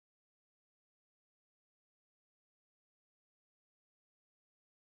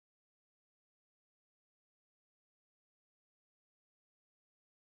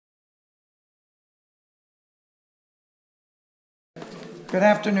Good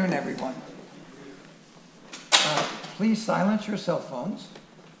afternoon, everyone. Please silence your cell phones.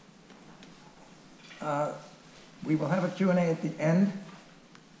 We will have a Q&A at the end.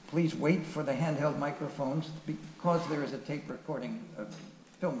 Please wait for the handheld microphones because there is a tape recording, a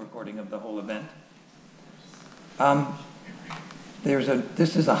film recording of the whole event.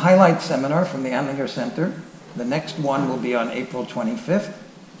 This is a highlight seminar from the Andlinger Center. The next one will be on April 25th.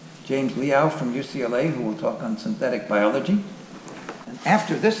 James Liao from UCLA, who will talk on synthetic biology. And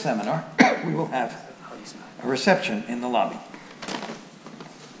after this seminar, we will have a reception in the lobby.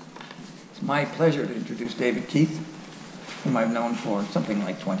 It's my pleasure to introduce David Keith, whom I've known for something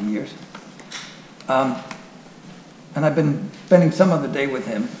like 20 years. And I've been spending some of the day with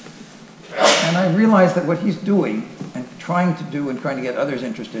him. And I realized that what he's doing and trying to do and trying to get others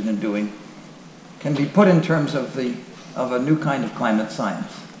interested in doing can be put in terms of a new kind of climate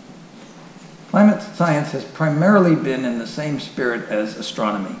science. Climate science has primarily been in the same spirit as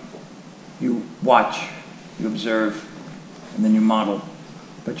astronomy. You watch, you observe, and then you model.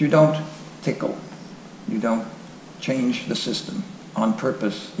 But you don't tickle. You don't change the system on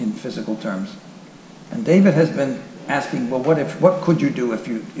purpose in physical terms. And David has been asking, well, what could you do if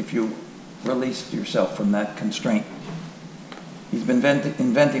you released yourself from that constraint? He's been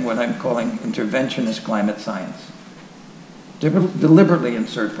inventing what I'm calling interventionist climate science. Deliberately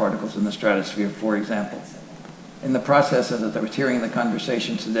insert particles in the stratosphere, for example. In the process, as I was hearing in the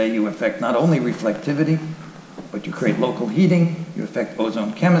conversation today, you affect not only reflectivity, but you create local heating, you affect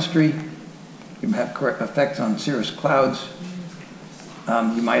ozone chemistry, you have effects on cirrus clouds,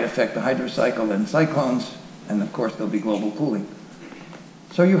 you might affect the hydrocycle and cyclones, and of course there'll be global cooling.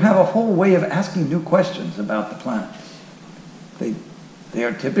 So you have a whole way of asking new questions about the planet. They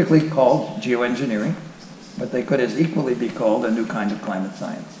are typically called geoengineering, but they could as equally be called a new kind of climate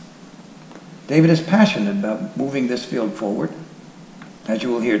science. David is passionate about moving this field forward, as you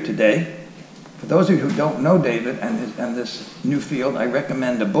will hear today. For those of you who don't know David and this new field, I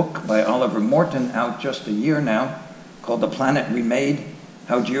recommend a book by Oliver Morton, out just a year now, called The Planet We Made: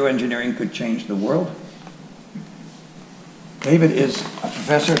 How Geoengineering Could Change the World. David is a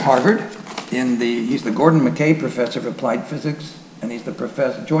professor at Harvard. He's the Gordon McKay Professor of Applied Physics, and he's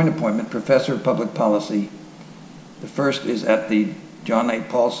the joint appointment Professor of Public Policy. The first is at the John A.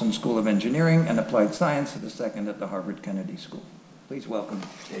 Paulson School of Engineering and Applied Science, and the second at the Harvard Kennedy School. Please welcome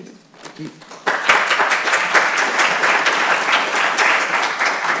David Keith.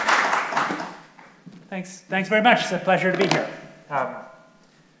 Thanks very much. It's a pleasure to be here. Get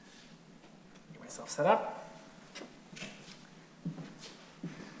myself set up.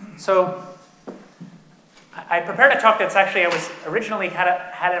 So I prepared a talk that's actually, I was originally had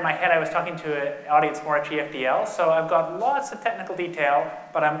it in my head. I was talking to an audience more at GFDL, so I've got lots of technical detail,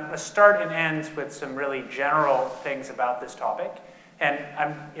 but I'm going to start and end with some really general things about this topic. And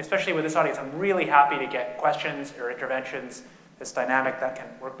especially with this audience, I'm really happy to get questions or interventions that's dynamic that can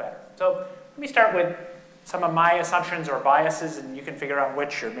work better. So let me start with some of my assumptions or biases, and you can figure out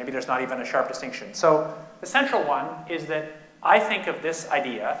which, or maybe there's not even a sharp distinction. So the central one is that I think of this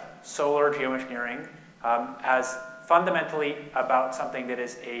idea, solar geoengineering, as fundamentally about something that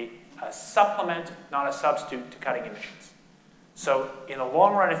is a supplement, not a substitute to cutting emissions. So in the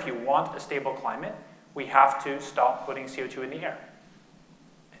long run, if you want a stable climate, we have to stop putting CO2 in the air.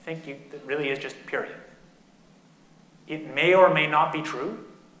 I think that really is just period. It may or may not be true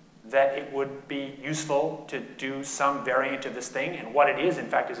that it would be useful to do some variant of this thing, and what it is, in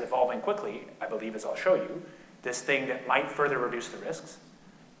fact, is evolving quickly, I believe, as I'll show you, this thing that might further reduce the risks.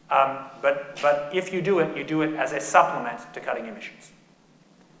 But if you do it as a supplement to cutting emissions.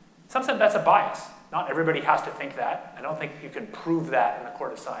 Sometimes that's a bias. Not everybody has to think that. I don't think you can prove that in the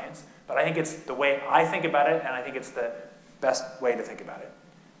court of science, but I think it's the way I think about it, and I think it's the best way to think about it.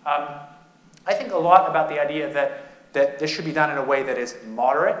 I think a lot about the idea that this should be done in a way that is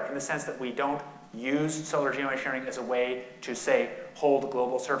moderate, in the sense that we don't use solar geoengineering as a way to, say, hold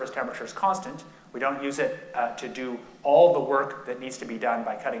global surface temperatures constant. We don't use it to do all the work that needs to be done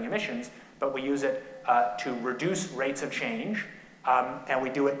by cutting emissions, but we use it to reduce rates of change, and we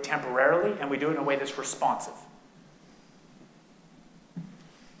do it temporarily, and we do it in a way that's responsive.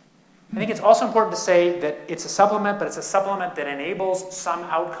 I think it's also important to say that it's a supplement, but it's a supplement that enables some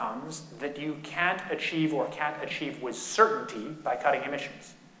outcomes that you can't achieve or can't achieve with certainty by cutting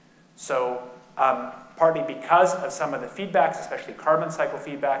emissions. So partly because of some of the feedbacks, especially carbon cycle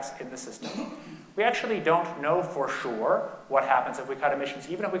feedbacks in the system, we actually don't know for sure what happens if we cut emissions,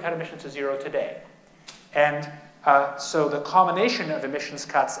 even if we cut emissions to zero today. And so the combination of emissions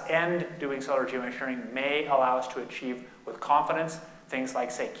cuts and doing solar geoengineering may allow us to achieve with confidence things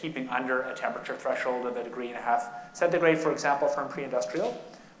like, say, keeping under a temperature threshold of 1.5 degrees centigrade, for example, from pre-industrial.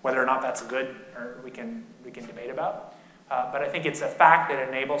 Whether or not that's good, or we can debate about. But I think it's a fact that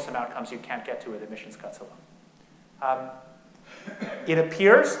enables some outcomes you can't get to with emissions cuts alone. It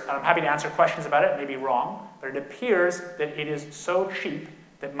appears, and I'm happy to answer questions about it, it may be wrong, but it appears that it is so cheap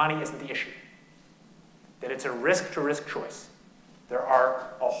that money isn't the issue. That it's a risk-to-risk choice. There are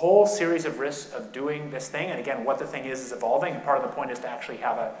a whole series of risks of doing this thing, and again, what the thing is evolving, and part of the point is to actually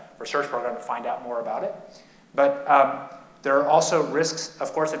have a research program to find out more about it. But there are also risks,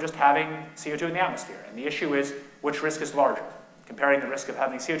 of course, of just having CO2 in the atmosphere, and the issue is which risk is larger, comparing the risk of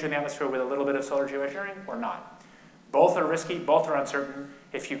having CO2 in the atmosphere with a little bit of solar geoengineering or not. Both are risky, both are uncertain.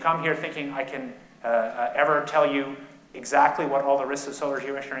 If you come here thinking I can ever tell you exactly what all the risks of solar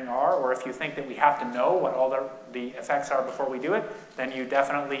geoengineering are, or if you think that we have to know what all the effects are before we do it, then you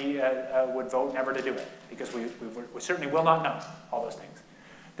definitely would vote never to do it, because we certainly will not know all those things.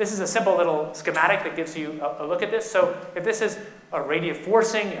 This is a simple little schematic that gives you a look at this. So if this is a radiative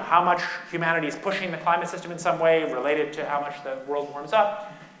forcing, how much humanity is pushing the climate system in some way related to how much the world warms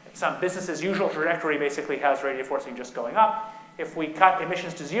up, some business as usual trajectory basically has radiative forcing just going up. If we cut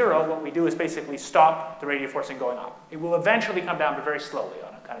emissions to 0, what we do is basically stop the radiative forcing going up. It will eventually come down, but very slowly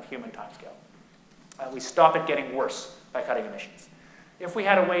on a kind of human timescale. We stop it getting worse by cutting emissions. If we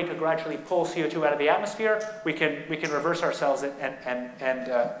had a way to gradually pull CO2 out of the atmosphere, we can reverse ourselves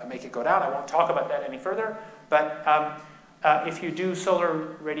and make it go down. I won't talk about that any further, but if you do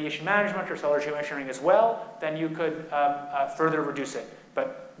solar radiation management or solar geoengineering as well, then you could further reduce it.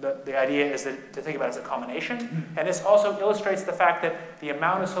 But the idea is that to think about it as a combination. And this also illustrates the fact that the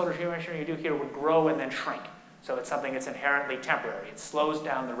amount of solar geoengineering you do here would grow and then shrink. So it's something that's inherently temporary. It slows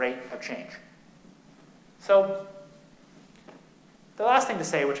down the rate of change. So the last thing to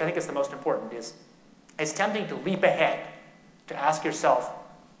say, which I think is the most important, is it's tempting to leap ahead to ask yourself,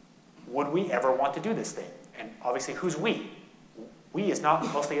 would we ever want to do this thing? And obviously, who's we? We is not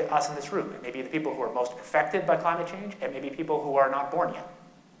mostly us in this room. It may be the people who are most affected by climate change, and maybe people who are not born yet.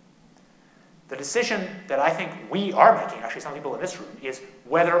 The decision that I think we are making, actually some people in this room, is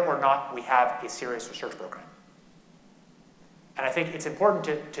whether or not we have a serious research program. And I think it's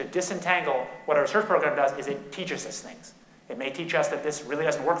important to disentangle what a research program does is it teaches us things. It may teach us that this really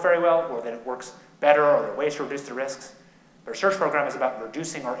doesn't work very well, or that it works better, or there are ways to reduce the risks. The research program is about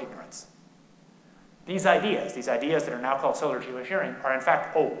reducing our ignorance. These ideas that are now called solar geoengineering, are in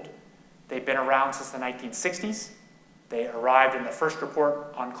fact old. They've been around since the 1960s. They arrived in the first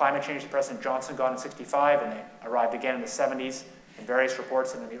report on climate change that President Johnson got in '65, and they arrived again in the 70s in various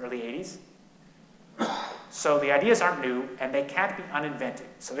reports in the early 80s. So the ideas aren't new, and they can't be uninvented.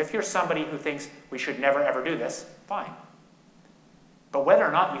 So if you're somebody who thinks we should never ever do this, fine. But whether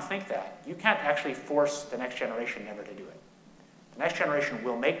or not you think that, you can't actually force the next generation never to do it. The next generation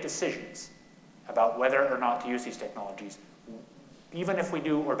will make decisions about whether or not to use these technologies, even if we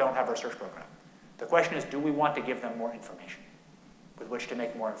do or don't have a research program. The question is, do we want to give them more information with which to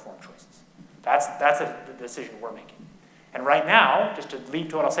make more informed choices? That's the decision we're making. And right now, just to lead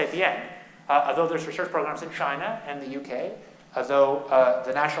to what I'll say at the end, although there's research programs in China and the UK, although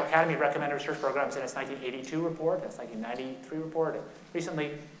the National Academy recommended research programs in its 1982 report, its 1993 report, and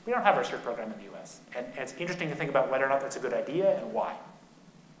recently, we don't have a research program in the US. And it's interesting to think about whether or not that's a good idea and why.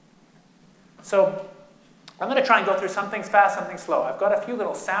 So I'm going to try and go through some things fast, some things slow. I've got a few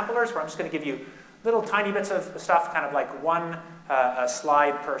little samplers where I'm just going to give you little tiny bits of stuff, kind of like one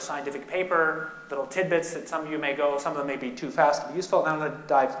slide per scientific paper, little tidbits that some of you may go, some of them may be too fast to be useful. Now I'm going to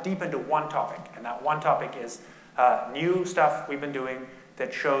dive deep into one topic, and that one topic is new stuff we've been doing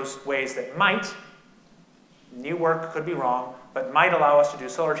that shows ways that might, new work could be wrong, but might allow us to do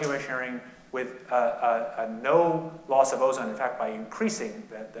solar geoengineering with no loss of ozone, in fact, by increasing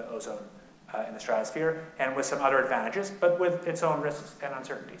the ozone in the stratosphere, and with some other advantages, but with its own risks and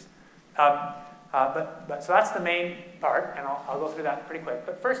uncertainties. So that's the main part, and I'll go through that pretty quick.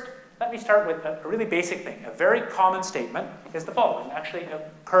 But first, let me start with a really basic thing. A very common statement is the following. It actually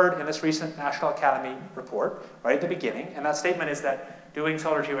occurred in this recent National Academy report, right at the beginning, and that statement is that doing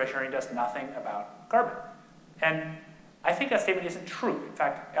solar geoengineering does nothing about carbon. And I think that statement isn't true. In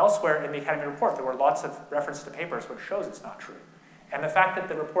fact, elsewhere in the Academy report, there were lots of references to papers which shows it's not true. And the fact that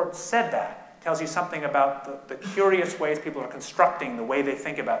the report said that tells you something about the curious ways people are constructing the way they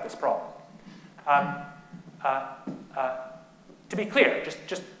think about this problem. To be clear,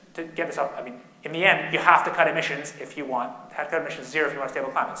 just to get this up, I mean, in the end, you have to cut emissions if you want, have to cut emissions to 0 if you want a stable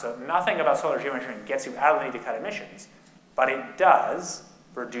climate. So nothing about solar geoengineering gets you out of the need to cut emissions, but it does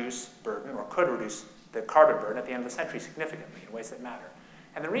reduce burden, or could reduce the carbon burden at the end of the century significantly in ways that matter.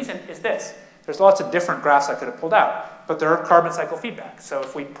 And the reason is this. There's lots of different graphs I could have pulled out, but there are carbon cycle feedback. So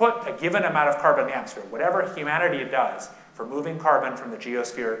if we put a given amount of carbon in the atmosphere, whatever humanity does for moving carbon from the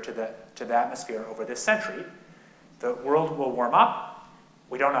geosphere to the atmosphere over this century, the world will warm up.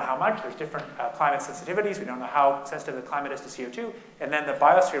 We don't know how much. There's different climate sensitivities. We don't know how sensitive the climate is to CO2. And then the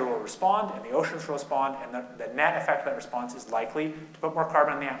biosphere will respond, and the oceans will respond, and the net effect of that response is likely to put more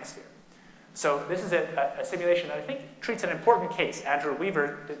carbon in the atmosphere. So this is a simulation that I think treats an important case. Andrew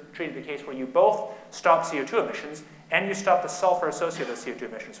Weaver treated the case where you both stop CO2 emissions and you stop the sulfur associated with CO2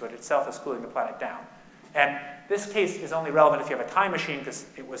 emissions, which itself is cooling the planet down. And this case is only relevant if you have a time machine, because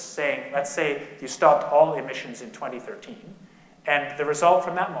it was saying, let's say you stopped all emissions in 2013. And the result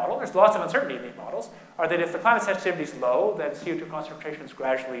from that model, there's lots of uncertainty in these models, are that if the climate sensitivity is low, then CO2 concentrations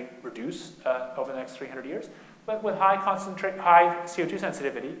gradually reduce over the next 300 years. But with high CO2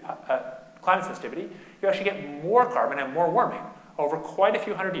 sensitivity, climate sensitivity, you actually get more carbon and more warming over quite a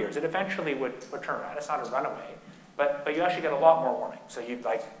few hundred years. It eventually would turn around. It's not a runaway, but you actually get a lot more warming. So you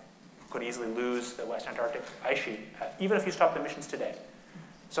could easily lose the West Antarctic ice sheet, even if you stopped emissions today.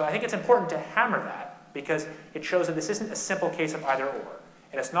 So I think it's important to hammer that, because it shows that this isn't a simple case of either or.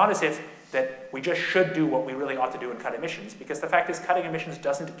 And it's not as if that we just should do what we really ought to do and cut emissions, because the fact is cutting emissions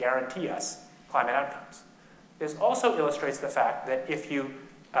doesn't guarantee us climate outcomes. This also illustrates the fact that if you,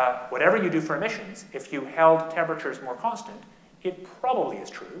 whatever you do for emissions, if you held temperatures more constant, it probably is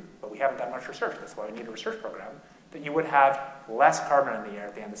true, but we haven't done much research, that's why we need a research program, that you would have less carbon in the air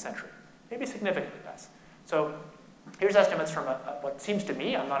at the end of the century, maybe significantly less. So here's estimates from what seems to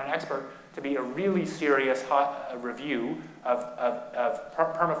me, I'm not an expert, to be a really serious review of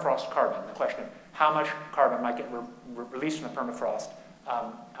permafrost carbon, the question of how much carbon might get released from the permafrost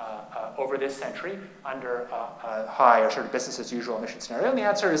over this century under a high or sort of business as usual emission scenario. And the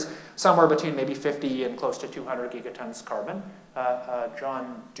answer is somewhere between maybe 50 and close to 200 gigatons carbon.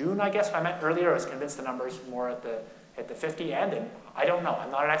 John Doon, I guess, who I met earlier, was convinced the number's more at the 50 end, and I don't know.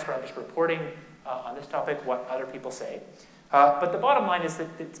 I'm not an expert. I'm just reporting on this topic what other people say. But the bottom line is that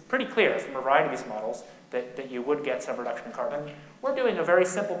it's pretty clear from a variety of these models that you would get some reduction in carbon. We're doing a very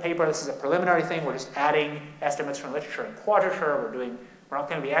simple paper. This is a preliminary thing. We're just adding estimates from literature and quadrature. We're not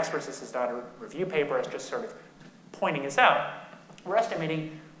going to be experts. This is not a review paper. It's just sort of pointing this out. We're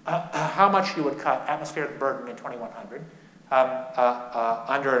estimating how much you would cut atmospheric burden in 2100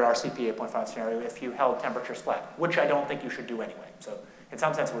 under an RCP 8.5 scenario if you held temperatures flat, which I don't think you should do anyway. So in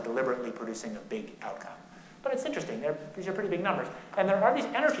some sense, we're deliberately producing a big outcome. But it's interesting. These are pretty big numbers. And there are these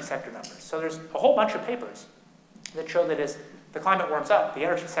energy sector numbers. So there's a whole bunch of papers that show that as the climate warms up, the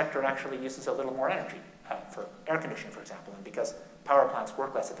energy sector actually uses a little more energy for air conditioning, for example, and because power plants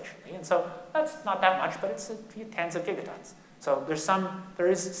work less efficiently. And so that's not that much, but it's a few tens of gigatons. So there is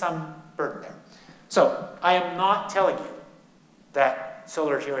some burden there. So I am not telling you that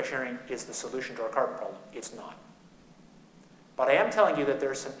solar geoengineering is the solution to our carbon problem. It's not. But I am telling you that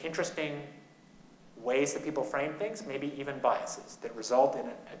there's some interesting ways that people frame things, maybe even biases, that result in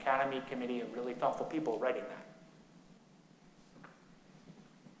an academy committee of really thoughtful people writing that.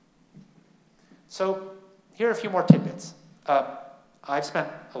 So here are a few more tidbits. I've spent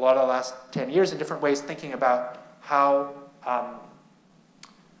a lot of the last 10 years in different ways thinking about how,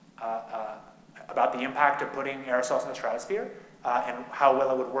 about the impact of putting aerosols in the stratosphere and how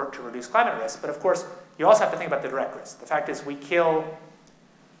well it would work to reduce climate risk. But of course, you also have to think about the direct risk. The fact is we kill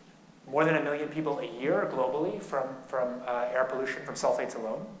more than 1 million people a year globally from air pollution from sulfates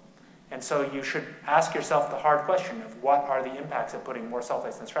alone. And so you should ask yourself the hard question of what are the impacts of putting more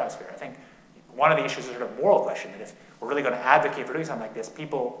sulfates in the stratosphere. I think one of the issues is sort of a moral question, that if we're really going to advocate for doing something like this,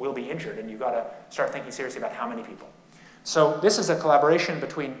 people will be injured, and you've got to start thinking seriously about how many people. So this is a collaboration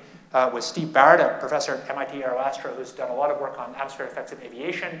between with Steve Barrett, a professor at MIT Aeroastro, who's done a lot of work on atmospheric effects of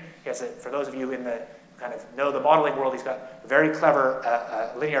aviation. He has for those of you in the kind of know the modeling world, he's got a very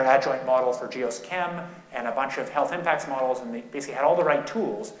clever linear adjoint model for geochem and a bunch of health impacts models, and they basically had all the right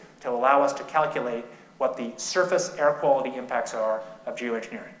tools to allow us to calculate what the surface air quality impacts are of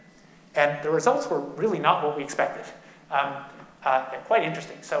geoengineering. And the results were really not what we expected. Quite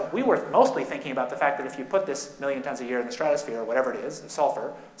interesting. So we were mostly thinking about the fact that if you put this 1 million tons a year in the stratosphere, or whatever it is, of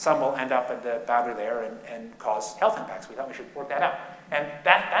sulfur, some will end up at the boundary there and cause health impacts. We thought we should work that out. And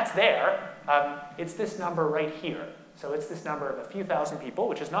that's there. It's this number right here. So it's this number of a few thousand people,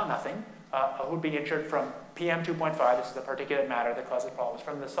 which is not nothing, who would be injured from PM 2.5. This is the particulate matter that causes problems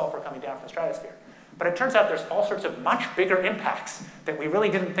from the sulfur coming down from the stratosphere. But it turns out there's all sorts of much bigger impacts that we really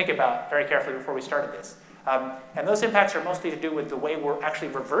didn't think about very carefully before we started this. And those impacts are mostly to do with the way we're actually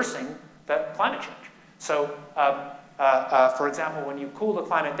reversing the climate change. So, for example, when you cool the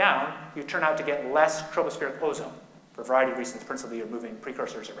climate down, you turn out to get less tropospheric ozone for a variety of reasons. Principally, you're moving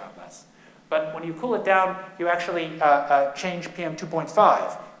precursors around less. But when you cool it down, you actually change PM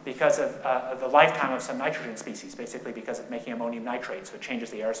 2.5 because of the lifetime of some nitrogen species, basically because of making ammonium nitrate, so it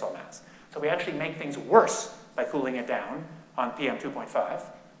changes the aerosol mass. So we actually make things worse by cooling it down on PM 2.5.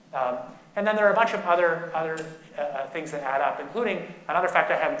 And then there are a bunch of other things that add up, including another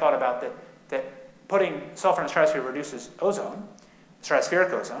fact I haven't thought about, that putting sulfur in the stratosphere reduces ozone,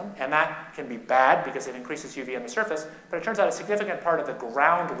 stratospheric ozone, and that can be bad because it increases UV on the surface, but it turns out a significant part of the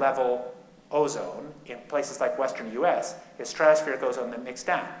ground level ozone in places like western US is stratospheric ozone that mixed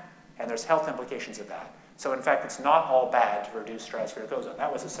down, and there's health implications of that. So in fact, it's not all bad to reduce stratospheric ozone.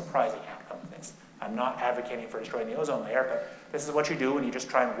 That was a surprising outcome of this. I'm not advocating for destroying the ozone layer, but this is what you do when you just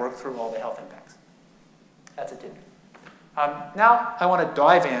try and work through all the health impacts. That's a tip. Now I want to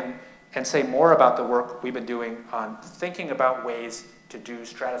dive in and say more about the work we've been doing on thinking about ways to do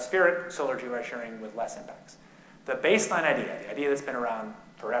stratospheric solar geoengineering with less impacts. The baseline idea, the idea that's been around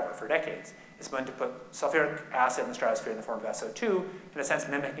forever, for decades, is going to put sulfuric acid in the stratosphere in the form of SO2, in a sense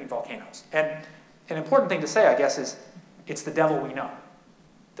mimicking volcanoes. And an important thing to say, I guess, is it's the devil we know.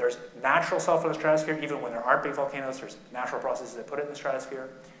 There's natural sulfur in the stratosphere, even when there aren't big volcanoes, there's natural processes that put it in the stratosphere.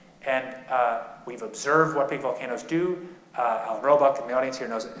 And we've observed what big volcanoes do. Alan Roebuck in the audience here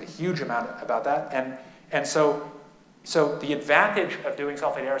knows a huge amount about that. And so the advantage of doing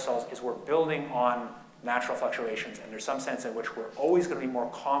sulfate aerosols is we're building on natural fluctuations, and there's some sense in which we're always going to be more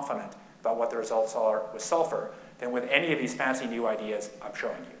confident about what the results are with sulfur than with any of these fancy new ideas I'm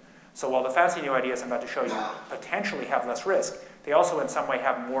showing you. So while the fancy new ideas I'm about to show you potentially have less risk, they also in some way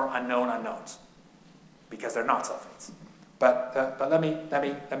have more unknown unknowns because they're not sulfates. But let me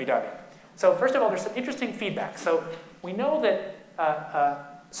dive in. So first of all, there's some interesting feedback. So we know that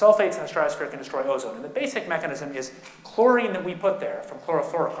sulfates in the stratosphere can destroy ozone, and the basic mechanism is chlorine that we put there from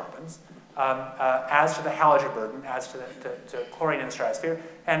chlorofluorocarbons adds to the halogen burden, adds to chlorine in the stratosphere.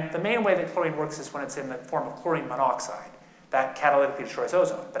 And the main way that chlorine works is when it's in the form of chlorine monoxide. That catalytically destroys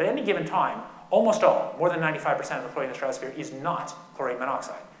ozone. But at any given time, almost all, more than 95% of the chlorine in the stratosphere is not chlorine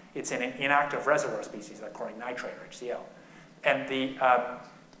monoxide. It's in an inactive reservoir species like chlorine nitrate or HCl. And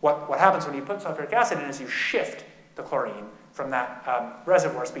what happens when you put sulfuric acid in is you shift the chlorine from that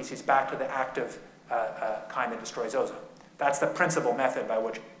reservoir species back to the active kind that destroys ozone. That's the principal method by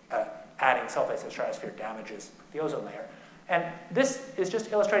which adding sulfates to the stratosphere damages the ozone layer. And this is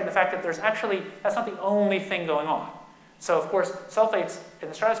just illustrating the fact that that's not the only thing going on. So of course, sulfates in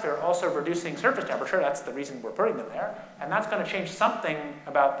the stratosphere are also reducing surface temperature. That's the reason we're putting them there. And that's going to change something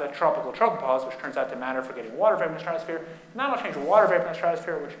about the tropical tropopause, which turns out to matter for getting water vapor in the stratosphere. And that'll change water vapor in the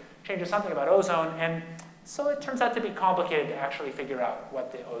stratosphere, which changes something about ozone. And so it turns out to be complicated to actually figure out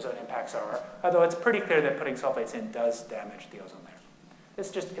what the ozone impacts are, although it's pretty clear that putting sulfates in does damage the ozone layer.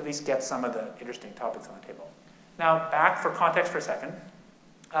 This just at least gets some of the interesting topics on the table. Now, back for context for a second.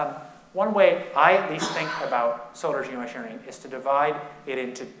 One way I at least think about solar geoengineering is to divide it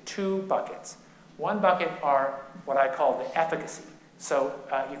into two buckets. One bucket are what I call the efficacy. So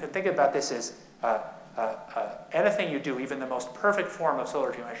you can think about this as anything you do, even the most perfect form of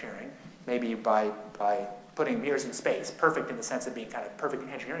solar geoengineering, maybe by putting mirrors in space, perfect in the sense of being kind of perfect in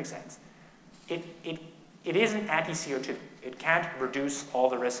engineering sense, it isn't anti-CO2. It can't reduce all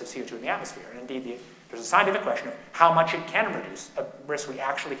the risks of CO2 in the atmosphere. And indeed, there's a scientific question of how much it can reduce a risk we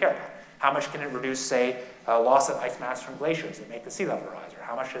actually care about. How much can it reduce, say, loss of ice mass from glaciers that make the sea level rise? Or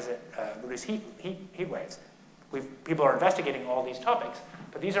how much does it reduce heat waves? People are investigating all these topics,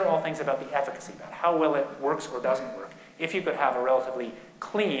 but these are all things about the efficacy, about how well it works or doesn't work, if you could have a relatively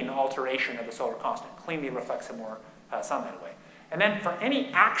clean alteration of the solar constant, cleanly reflect some more sunlight away. And then for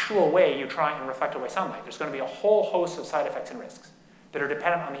any actual way you try and reflect away sunlight, there's going to be a whole host of side effects and risks that are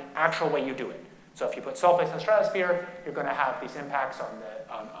dependent on the actual way you do it. So if you put sulfates in the stratosphere, you're going to have these impacts on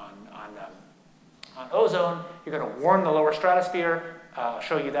ozone. You're going to warm the lower stratosphere. I'll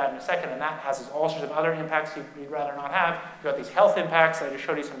show you that in a second. And that has all sorts of other impacts you'd rather not have. You've got these health impacts that I just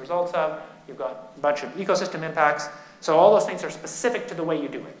showed you some results of. You've got a bunch of ecosystem impacts. So all those things are specific to the way you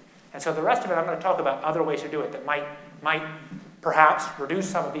do it. And so the rest of it, I'm going to talk about other ways to do it that might perhaps reduce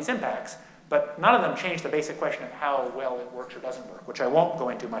some of these impacts, but none of them change the basic question of how well it works or doesn't work, which I won't go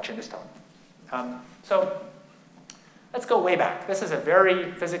into much in this talk. So let's go way back. This is a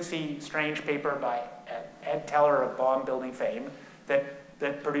very physicsy, strange paper by Ed Teller of bomb building fame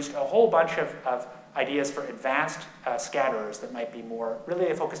that produced a whole bunch of ideas for advanced scatterers that might be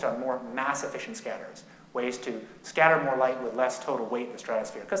really focused on more mass-efficient scatterers, ways to scatter more light with less total weight in the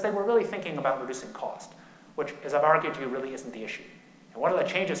stratosphere, because they were really thinking about reducing cost, which, as I've argued to you, really isn't the issue. And one of the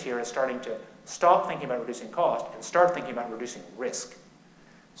changes here is starting to stop thinking about reducing cost and start thinking about reducing risk.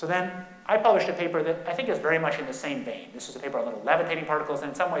 So then I published a paper that I think is very much in the same vein. This is a paper on little levitating particles, and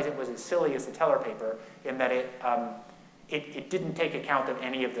in some ways it was as silly as the Teller paper in that it didn't take account of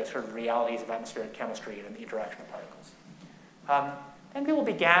any of the sort of realities of atmospheric chemistry and the interaction of particles. Then people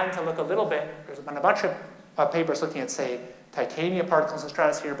began to look a little bit, there's been a bunch of papers looking at, say, titanium particles in the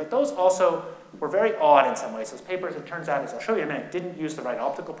stratosphere, but those also were very odd in some ways. Those papers, it turns out, as I'll show you in a minute, didn't use the right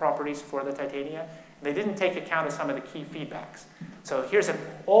optical properties for the titania, and they didn't take account of some of the key feedbacks. So here's an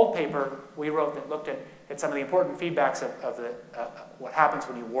old paper we wrote that looked at some of the important feedbacks of what happens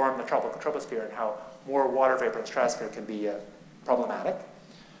when you warm the tropical troposphere and how more water vapor in the stratosphere can be problematic.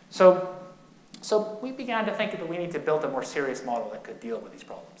 So we began to think that we need to build a more serious model that could deal with these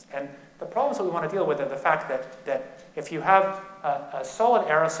problems. And the problems that we want to deal with are the fact that if you have a solid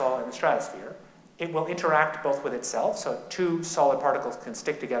aerosol in the stratosphere, it will interact both with itself, so two solid particles can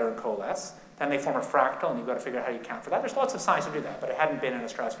stick together and coalesce, then they form a fractal, and you've got to figure out how you account for that. There's lots of science to do that, but it hadn't been in a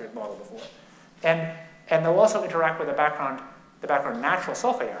stratospheric model before. And they'll also interact with the background natural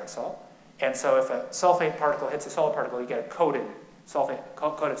sulfate aerosol, and so if a sulfate particle hits a solid particle, you get a coated solid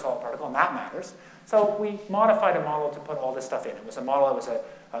particle, and that matters. So we modified a model to put all this stuff in. It was a model that was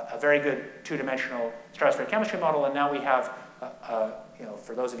a very good two-dimensional stratospheric chemistry model, and now we have,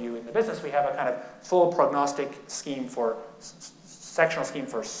 for those of you in the business, we have a kind of full prognostic scheme for, sectional scheme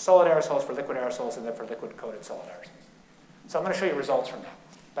for solid aerosols, for liquid aerosols, and then for liquid-coated solid aerosols. So I'm going to show you results from that.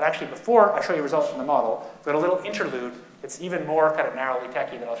 But actually, before I show you results from the model, we've got a little interlude. It's even more kind of narrowly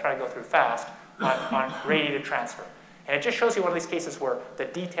techy that I'll try to go through fast on radiated transfer. And it just shows you one of these cases where the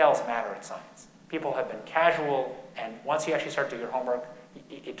details matter in science. People have been casual, and once you actually start to do your homework,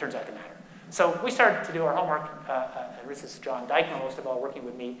 it turns out to matter. So we started to do our homework, and this is John Dyckman, most of all, working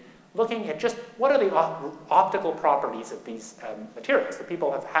with me, looking at just what are the optical properties of these materials. The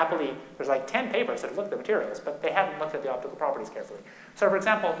people have happily, there's like 10 papers that have looked at the materials, but they haven't looked at the optical properties carefully. So for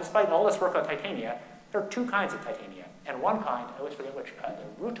example, despite all this work on titania, there are two kinds of titania. And one kind, I always forget which,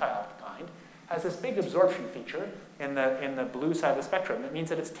 the rutile kind, has this big absorption feature in the blue side of the spectrum. That means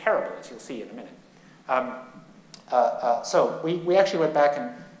that it's terrible, as you'll see in a minute. So we actually went back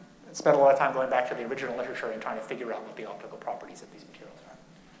and spent a lot of time going back to the original literature and trying to figure out what the optical properties of these materials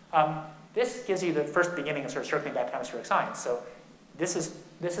are. This gives you the first beginning of sort of circling back to atmospheric science. So this is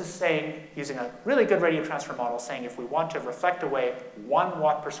saying, using a really good radiative transfer model, saying if we want to reflect away 1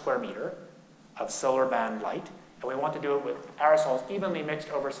 watt per square meter of solar band light, and we want to do it with aerosols evenly mixed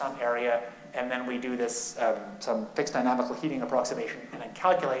over some area, and then we do this, some fixed dynamical heating approximation, and then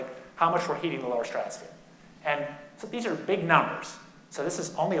calculate how much we're heating the lower stratosphere. And so these are big numbers. So this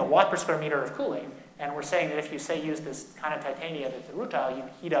is only a watt per square meter of cooling, and we're saying that if you, say, use this kind of titania that's the rutile, you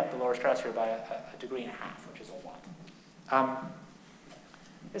heat up the lower stratosphere by 1.5 degrees, which is a watt.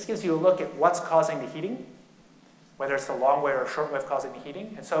 This gives you a look at what's causing the heating, whether it's the long wave or short wave causing the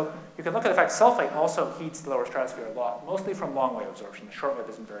heating. And so you can look at the fact sulfate also heats the lower stratosphere a lot, mostly from long wave absorption. The short wave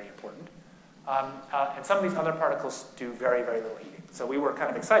isn't very important. And some of these other particles do very, very little heating. So we were kind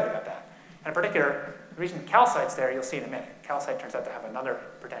of excited about that. And in particular, the reason calcite's there, you'll see in a minute. Calcite turns out to have another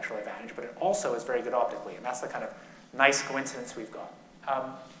potential advantage, but it also is very good optically, and that's the kind of nice coincidence we've got.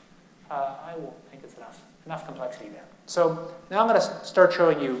 I will think it's enough complexity there. So now I'm going to start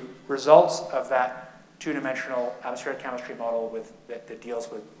showing you results of that two-dimensional atmospheric chemistry model that deals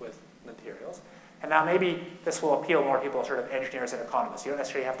with materials. And now maybe this will appeal more to people, sort of engineers and economists. You don't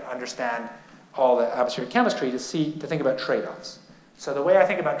necessarily have to understand all the atmospheric chemistry to think about trade-offs. So the way I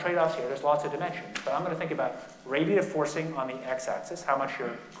think about trade-offs here, there's lots of dimensions, but I'm going to think about radiative forcing on the x-axis, how much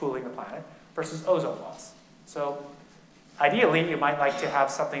you're cooling the planet, versus ozone loss. So ideally, you might like to have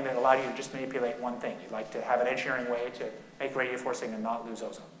something that allowed you to just manipulate one thing. You'd like to have an engineering way to make radiative forcing and not lose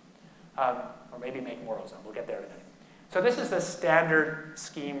ozone. Or maybe make more ozone. We'll get there in a minute. So this is the standard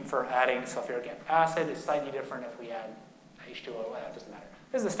scheme for adding sulfuric acid. It's slightly different if we add H2O. It doesn't matter.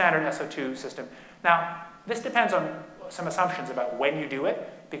 This is the standard SO2 system. Now, this depends on some assumptions about when you do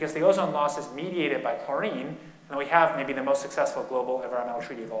it, because the ozone loss is mediated by chlorine, and we have maybe the most successful global environmental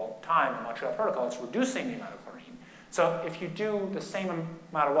treaty of all time, the Montreal Protocol. It's reducing the amount of chlorine. So if you do the same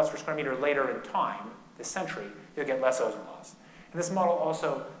amount of watts per square meter later in time, this century, you'll get less ozone loss. And this model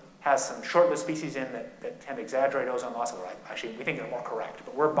also has some short-lived species in that tend to exaggerate ozone loss. Actually, we think they're more correct,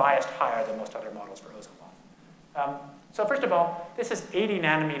 but we're biased higher than most other models for ozone loss. So first of all, this is 80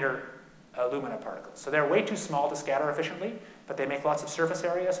 nanometer alumina particles. So they're way too small to scatter efficiently, but they make lots of surface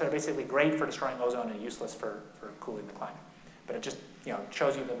area, so they're basically great for destroying ozone and useless for cooling the climate. But it just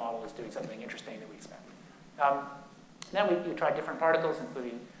shows you the model is doing something interesting that we expect. Then we tried different particles,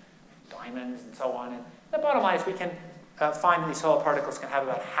 including diamonds and so on. And the bottom line is we can find that these solid particles can have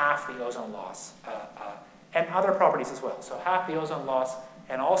about half the ozone loss and other properties as well. So half the ozone loss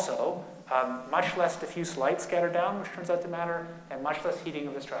and also much less diffuse light scattered down, which turns out to matter, and much less heating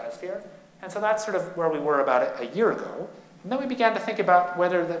of the stratosphere. And so that's sort of where we were about a year ago. And then we began to think about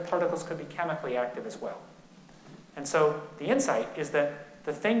whether the particles could be chemically active as well. And so the insight is that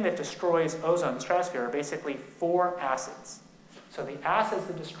the thing that destroys ozone in the stratosphere are basically 4 acids. So the acids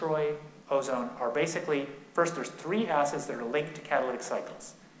that destroy ozone are basically, first there's 3 acids that are linked to catalytic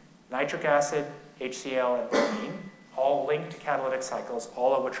cycles. Nitric acid, HCl, and bromine, all linked to catalytic cycles,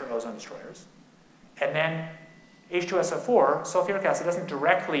 all of which are ozone destroyers. And then H2SO4, sulfuric acid, doesn't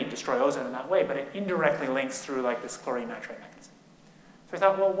directly destroy ozone in that way, but it indirectly links through like this chlorine nitrate mechanism. So we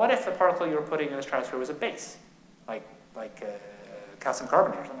thought, well, what if the particle you were putting in the stratosphere was a base, like calcium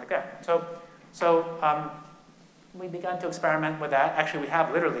carbonate or something like that? So we began to experiment with that. Actually, we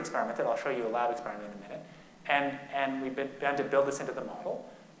have literally experimented. I'll show you a lab experiment in a minute. And we began to build this into the model.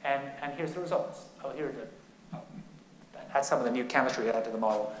 And here's the results. That's some of the new chemistry we added to the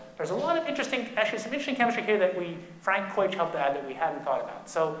model. There's a lot of interesting, actually some interesting chemistry here that Frank Koich helped add that we hadn't thought about.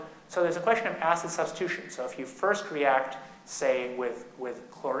 So there's a question of acid substitution. So if you first react, say, with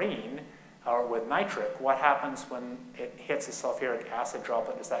chlorine or with nitric, what happens when it hits a sulfuric acid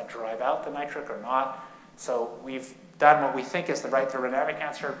droplet? Does that drive out the nitric or not? So we've done what we think is the right thermodynamic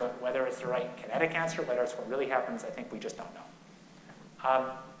answer, but whether it's the right kinetic answer, whether it's what really happens, I think we just don't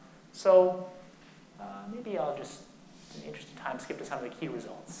know. Maybe I'll just, in the interest of time, skip to some of the key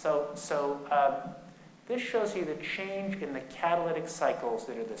results. This shows you the change in the catalytic cycles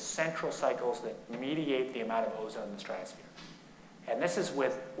that are the central cycles that mediate the amount of ozone in the stratosphere. And this is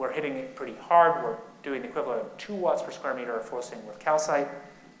we're hitting it pretty hard. We're doing the equivalent of 2 watts per square meter of forcing with calcite.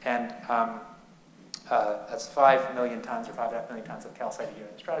 And that's 5 million tons or 5.5 million tons of calcite a year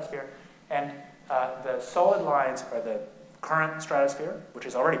in the stratosphere. And the solid lines are the current stratosphere, which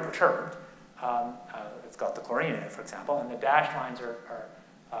is already perturbed. It's got the chlorine in it, for example. And the dashed lines are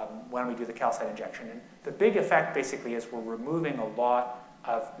when we do the calcite injection. And the big effect basically is we're removing a lot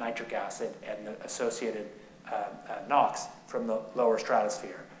of nitric acid and the associated NOx from the lower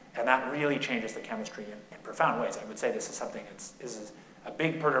stratosphere. And that really changes the chemistry in profound ways. I would say this is something this is a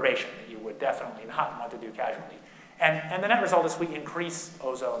big perturbation that you would definitely not want to do casually. And the net result is we increase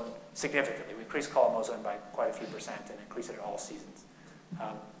ozone significantly. We increase column ozone by quite a few percent and increase it at all seasons.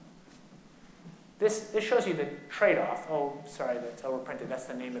 This shows you the trade-off. Oh, sorry, that's overprinted. That's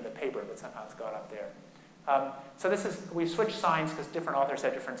the name of the paper, but somehow it's got up there. So we've switched signs because different authors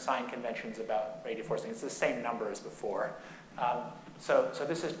have different sign conventions about radiative forcing. It's the same number as before. So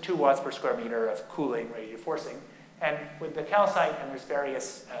this is 2 watts per square meter of cooling radiative forcing. And with the calcite, and there's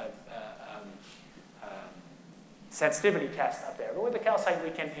various sensitivity tests up there. But with the calcite, we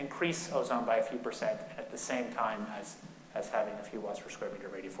can increase ozone by a few percent at the same time as having a few watts per square meter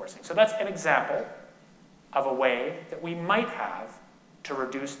radiative forcing. So that's an example of a way that we might have to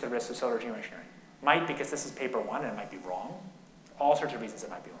reduce the risks of solar geoengineering. Might because this is paper 1 and it might be wrong. All sorts of reasons it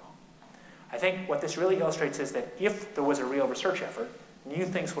might be wrong. I think what this really illustrates is that if there was a real research effort, new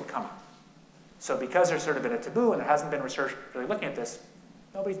things would come up. So because there's sort of been a taboo and there hasn't been research really looking at this,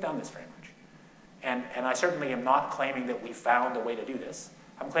 nobody's done this very much. And I certainly am not claiming that we found a way to do this.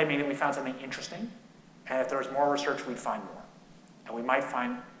 I'm claiming that we found something interesting, and if there was more research, we'd find more. And we might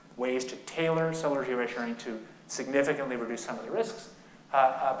find ways to tailor solar geoengineering to significantly reduce some of the risks.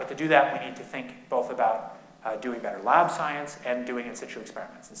 But to do that, we need to think both about doing better lab science and doing in situ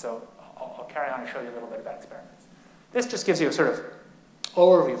experiments. And so I'll carry on and show you a little bit about experiments. This just gives you a sort of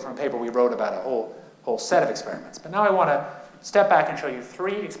overview from a paper we wrote about a whole set of experiments. But now I want to step back and show you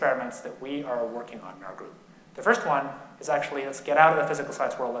 3 experiments that we are working on in our group. The first one is actually, let's get out of the physical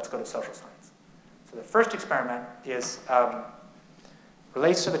science world, let's go to social science. So the first experiment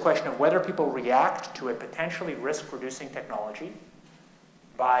relates to the question of whether people react to a potentially risk-reducing technology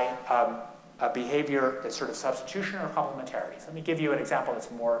by a behavior that's sort of substitution or complementarity. So let me give you an example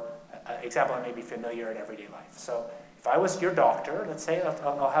that's more, example that may be familiar in everyday life. So if I was your doctor, let's say,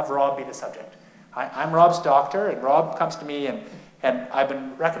 I'll have Rob be the subject. I'm Rob's doctor, and Rob comes to me, and I've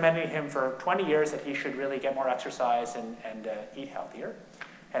been recommending him for 20 years that he should really get more exercise and eat healthier.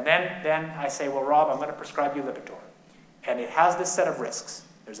 And then I say, well, Rob, I'm going to prescribe you Lipitor. And it has this set of risks.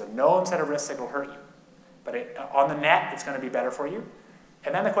 There's a known set of risks that will hurt you. But on the net, it's going to be better for you.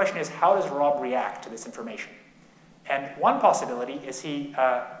 And then the question is, how does Rob react to this information? And one possibility is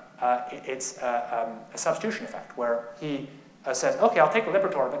it's a substitution effect, where he says, okay, I'll take a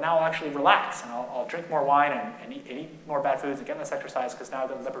Lipitor, but now I'll actually relax, and I'll drink more wine and eat more bad foods and get less exercise because now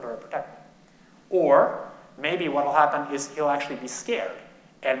the Lipitor will protect me. Or maybe what will happen is he'll actually be scared,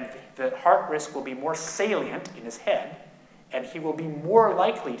 and the heart risk will be more salient in his head, and he will be more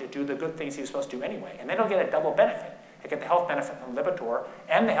likely to do the good things he was supposed to do anyway. And then he'll get a double benefit, I get the health benefit in the Lipitor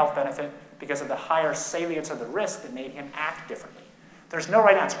and the health benefit because of the higher salience of the risk that made him act differently. There's no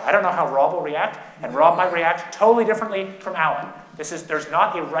right answer. I don't know how Rob will react, and Rob might react totally differently from Alan. There's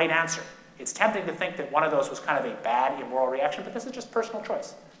not a right answer. It's tempting to think that one of those was kind of a bad, immoral reaction, but this is just personal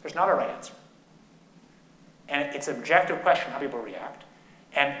choice. There's not a right answer. And it's an objective question how people react.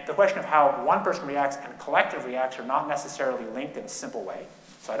 And the question of how one person reacts and collective reacts are not necessarily linked in a simple way.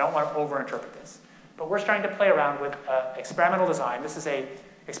 So I don't want to overinterpret this. But we're starting to play around with experimental design. This is an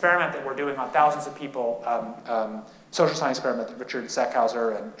experiment that we're doing on thousands of people, social science experiment that Richard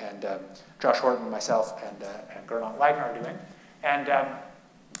Sackhauser and Josh Horton, myself, and Gernot Wagner are doing. And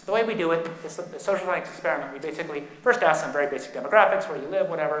the way we do it is the social science experiment. We basically first ask them very basic demographics, where you live,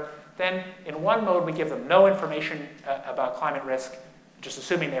 whatever. Then in one mode, we give them no information about climate risk, just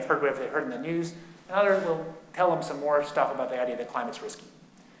assuming they've heard whatever they've heard in the news. Another, we'll tell them some more stuff about the idea that climate's risky.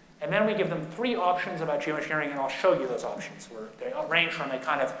 And then we give them 3 options about geoengineering, and I'll show you those options. They range from a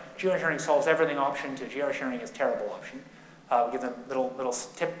kind of geoengineering solves everything option to geoengineering is terrible option. We give them little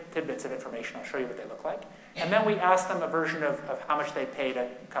tidbits of information. I'll show you what they look like. And then we ask them a version of how much they pay to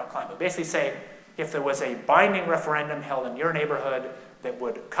cut climate. Basically say, if there was a binding referendum held in your neighborhood that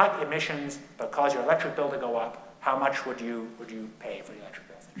would cut emissions but cause your electric bill to go up, how much would you pay for the electric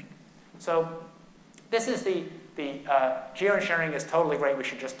bill? So this is the geoengineering is totally great. We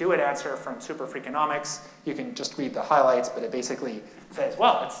should just do it answer from Super Freakonomics. You can just read the highlights, but it basically says,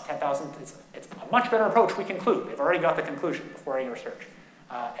 well, it's 10,000. It's a much better approach, we conclude. They've already got the conclusion before any research.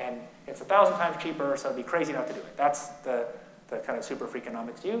 And it's 1,000 times cheaper, so it'd be crazy not to do it. That's the kind of Super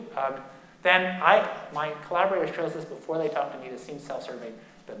Freakonomics view. Then my collaborators chose this before they talked to me. This seems self-serving.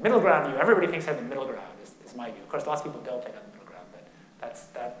 The middle ground view, everybody thinks that the middle ground is my view. Of course, lots of people don't take on the middle ground,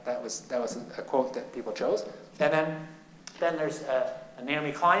 but that was a quote that people chose. And then there's a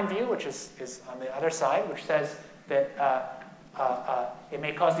Naomi Klein view, which is on the other side, which says that it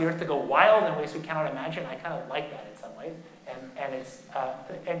may cause the Earth to go wild in ways we cannot imagine. I kind of like that in some ways.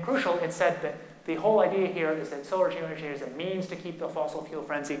 And crucial, it said that the whole idea here is that solar geoengineering is a means to keep the fossil fuel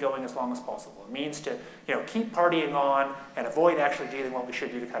frenzy going as long as possible. A means to keep partying on and avoid actually doing what we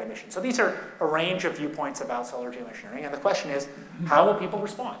should do to cut emissions. So these are a range of viewpoints about solar geoengineering. And the question is, how will people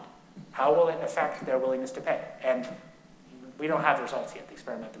respond? How will it affect their willingness to pay? And we don't have the results yet, the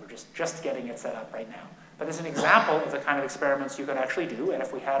experiment. We're just getting it set up right now. But as an example of the kind of experiments you could actually do, and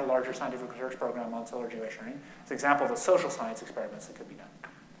if we had a larger scientific research program on solar geoengineering, it's an example of the social science experiments that could be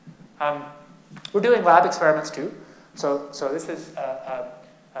done. We're doing lab experiments too. So this is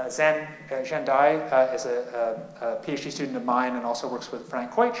Zhen Dai is a PhD student of mine and also works with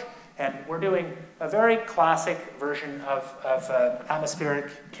Frank Koich. And we're doing a very classic version of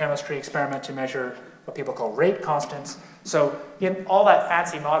atmospheric chemistry experiment to measure what people call rate constants. So in all that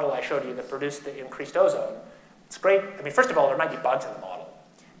fancy model I showed you that produced the increased ozone, it's great. I mean, first of all, there might be bugs in the model.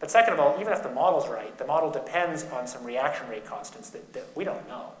 But second of all, even if the model's right, the model depends on some reaction rate constants that we don't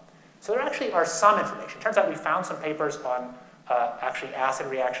know. So there actually are some information. Turns out we found some papers on actually acid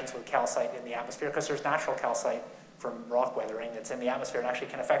reactions with calcite in the atmosphere, because there's natural calcite from rock weathering that's in the atmosphere and actually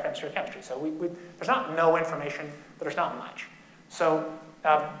can affect atmospheric chemistry. So there's not no information, but there's not much. So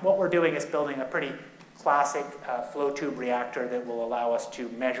what we're doing is building a pretty classic flow tube reactor that will allow us to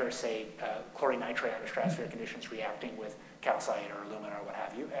measure, say, chlorine nitrate under stratospheric conditions reacting with calcite or alumina or what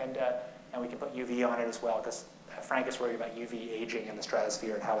have you. And we can put UV on it as well, because Frank is worried about UV aging in the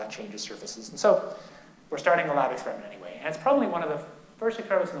stratosphere and how that changes surfaces. And so we're starting a lab experiment anyway. And it's probably one of the first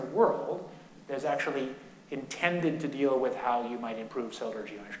experiments in the world that's actually intended to deal with how you might improve solar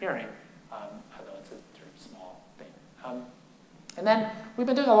geoengineering, although it's a sort of small thing. And then we've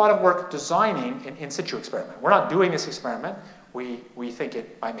been doing a lot of work designing an in situ experiment. We're not doing this experiment. We think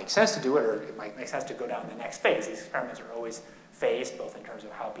it might make sense to do it, or it might make sense to go down the next phase. These experiments are always phased, both in terms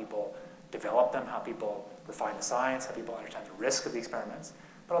of how people develop them, how people refine the science, how people understand the risk of the experiments.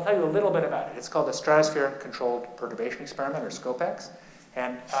 But I'll tell you a little bit about it. It's called the Stratospheric Controlled Perturbation Experiment, or SCOPEX.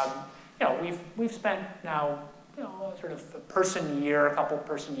 And we've spent now sort of a couple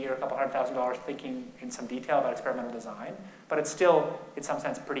person year, a couple $100,000 thinking in some detail about experimental design, but it's still, in some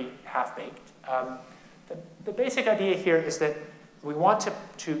sense, pretty half-baked. The basic idea here is that we want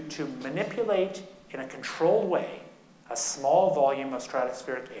to manipulate in a controlled way a small volume of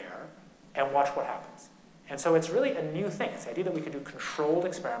stratospheric air and watch what happens. And so it's really a new thing. It's the idea that we could do controlled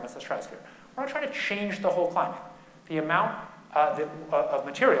experiments in the stratosphere. We're not trying to change the whole climate. The amount of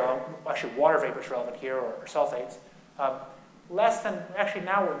material, actually water vapor is relevant here, or sulfates, less than, actually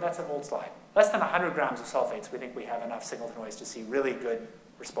now that's an old slide, less than 100 grams of sulfates, we think we have enough signal to noise to see really good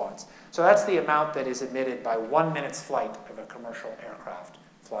response. So that's the amount that is emitted by 1 minute's flight of a commercial aircraft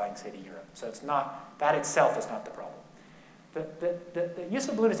flying, say, to Europe. So it's not, that itself is not the problem. The use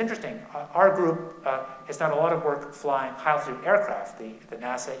of a balloon is interesting. Our group has done a lot of work flying high-altitude aircraft, the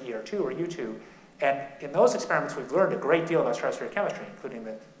NASA ER2 or U2, and in those experiments we've learned a great deal about stratospheric chemistry, including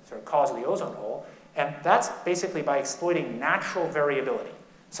the sort of cause of the ozone hole, and that's basically by exploiting natural variability.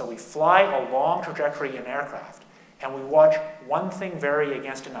 So we fly a long trajectory in aircraft, and we watch one thing vary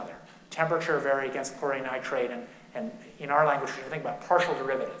against another. Temperature vary against chlorine nitrate, and in our language we think about partial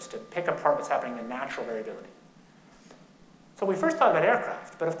derivatives to pick apart what's happening in natural variability. So we first thought about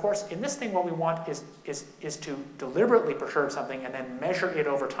aircraft, but of course in this thing what we want is to deliberately perturb something and then measure it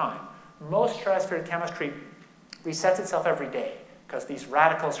over time. Most stratospheric chemistry resets itself every day because these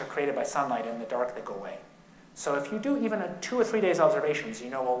radicals are created by sunlight and in the dark they go away. So if you do even a 2 or 3 days observations, you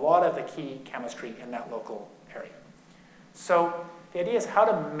know a lot of the key chemistry in that local area. So the idea is how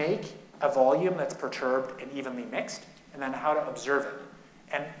to make a volume that's perturbed and evenly mixed, and then how to observe it.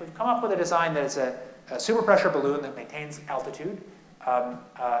 And we've come up with a design that is a superpressure balloon that maintains altitude,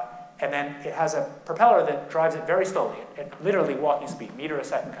 and then it has a propeller that drives it very slowly, at literally walking speed, meter a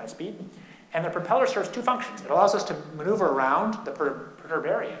second kind of speed. And the propeller serves two functions. It allows us to maneuver around the perturbed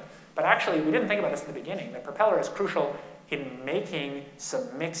area, but actually we didn't think about this in the beginning. The propeller is crucial in making some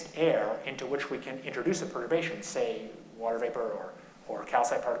mixed air into which we can introduce a perturbation, say water vapor or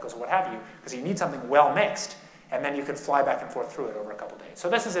calcite particles or what have you, because you need something well mixed, and then you can fly back and forth through it over a couple days. So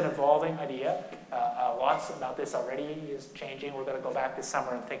this is an evolving idea. Lots about this already is changing. We're going to go back this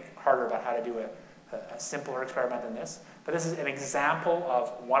summer and think harder about how to do a simpler experiment than this. But this is an example of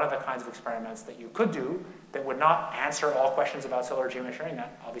one of the kinds of experiments that you could do that would not answer all questions about solar geoengineering.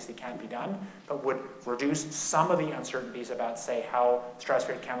 That obviously can't be done, but would reduce some of the uncertainties about, say, how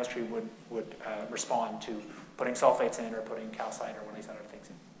stratospheric chemistry would respond to putting sulfates in or putting calcite or one of these other things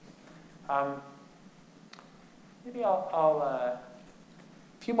in. Maybe I'll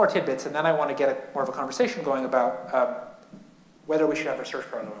a few more tidbits, and then I want to get more of a conversation going about whether we should have a research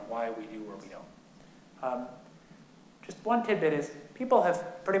program and why we do or we don't. Just one tidbit is people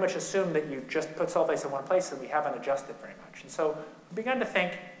have pretty much assumed that you just put sulfates in one place, and we haven't adjusted very much. And so we began to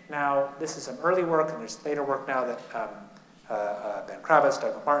think now, this is some early work, and there's later work now that Ben Kravitz,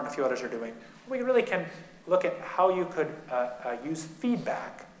 Doug McMartin, a few others are doing. We really can look at how you could use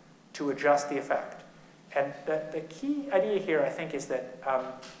feedback to adjust the effect. And the key idea here, I think, is that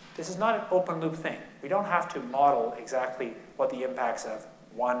this is not an open loop thing. We don't have to model exactly what the impacts of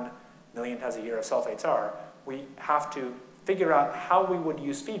 1 million tons a year of sulfates are. We have to figure out how we would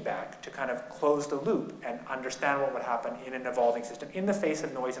use feedback to kind of close the loop and understand what would happen in an evolving system in the face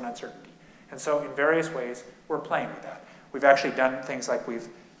of noise and uncertainty. And so in various ways, we're playing with that. We've actually done things like we've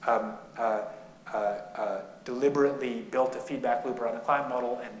deliberately built a feedback loop around a climate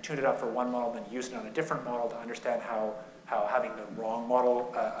model and tuned it up for one model, then used it on a different model to understand how having the wrong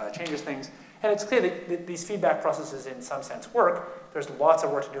model changes things. And it's clear that these feedback processes in some sense work. There's lots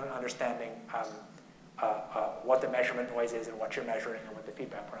of work to do in understanding what the measurement noise is and what you're measuring and what the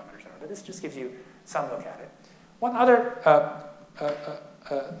feedback parameters are. But this just gives you some look at it. One other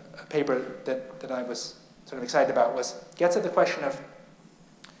paper that I was sort of excited about gets at the question of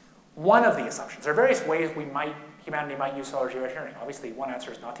one of the assumptions. There are various ways humanity might use solar geoengineering. Obviously, one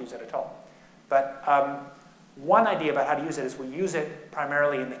answer is not to use it at all. But one idea about how to use it is we use it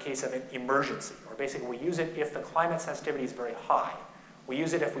primarily in the case of an emergency, or basically we use it if the climate sensitivity is very high. We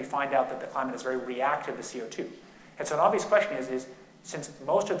use it if we find out that the climate is very reactive to CO2. And so an obvious question is since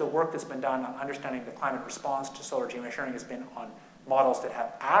most of the work that's been done on understanding the climate response to solar geoengineering has been on models that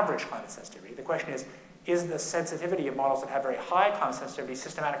have average climate sensitivity, the question is the sensitivity of models that have very high climate sensitivity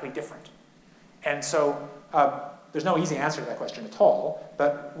systematically different? And so there's no easy answer to that question at all,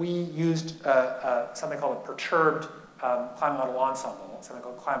 but we used something called a perturbed climate model ensemble, something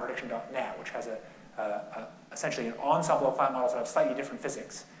called climateprediction.net, which has essentially an ensemble of climate models that have slightly different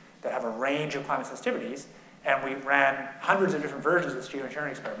physics, that have a range of climate sensitivities, and we ran hundreds of different versions of this geoengineering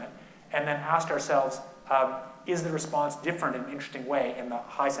experiment, and then asked ourselves, is the response different in an interesting way in the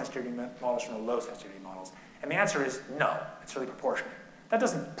high sensitivity models from the low sensitivity models? And the answer is no, it's really proportionate. That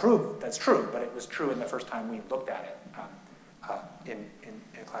doesn't prove that's true, but it was true in the first time we looked at it in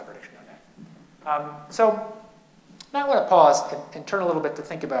climateprediction.net. So now I want to pause and turn a little bit to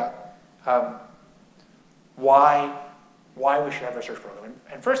think about why we should have a research program.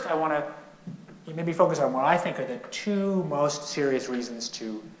 And first I want to maybe focus on what I think are the two most serious reasons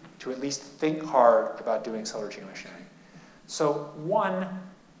to at least think hard about doing solar geoengineering. So one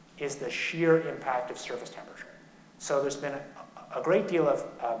is the sheer impact of surface temperature. So there's been a great deal of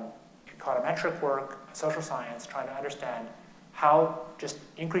econometric work, social science, trying to understand how just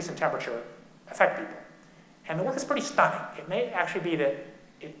increase in temperature affect people. And the work is pretty stunning. It may actually be that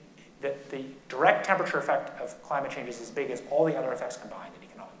the direct temperature effect of climate change is as big as all the other effects combined in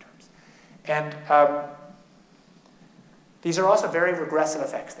economic terms. And these are also very regressive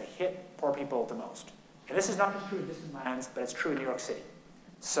effects. They hit poor people the most. And this is not just true in distant lands, but it's true in New York City.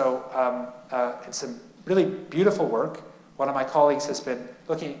 So it's some really beautiful work. One of my colleagues has been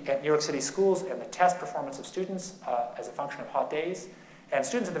looking at New York City schools and the test performance of students as a function of hot days. And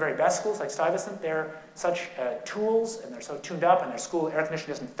students at the very best schools, like Stuyvesant, they're such tools, and they're so tuned up, and their school air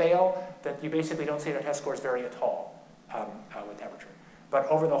conditioning doesn't fail, that you basically don't see their test scores vary at all with temperature. But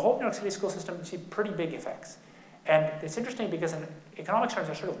over the whole New York City school system, you see pretty big effects. And it's interesting because in economic terms,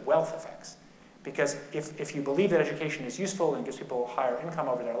 they're sort of wealth effects. Because if you believe that education is useful and gives people higher income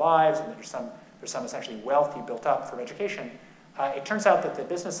over their lives, and that there's some essentially wealth you built up from education, it turns out that the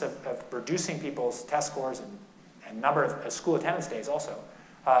business of reducing people's test scores and number of school attendance days also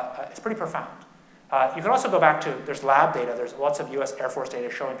is pretty profound. You can also go back to, there's lab data, there's lots of US Air Force data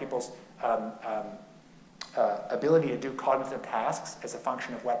showing people's ability to do cognitive tasks as a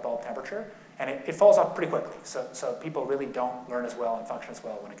function of wet bulb temperature, and it falls off pretty quickly. So people really don't learn as well and function as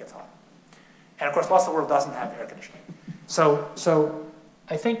well when it gets hot. And of course, lots of the world doesn't have air conditioning. So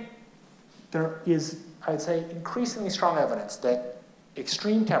I think there is, I'd say, increasingly strong evidence that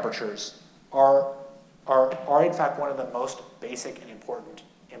extreme temperatures are in fact one of the most basic and important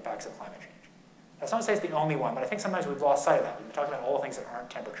impacts of climate change. That's not to say it's the only one, but I think sometimes we've lost sight of that. We've been talking about all the things that aren't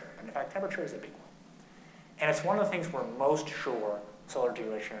temperature, but in fact, temperature is a big one. And it's one of the things we're most sure solar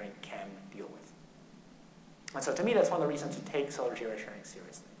geoengineering can deal with. And so to me, that's one of the reasons to take solar geoengineering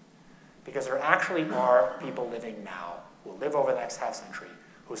seriously. Because there actually are people living now who will live over the next half century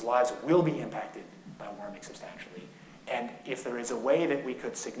whose lives will be impacted by warming substantially. And if there is a way that we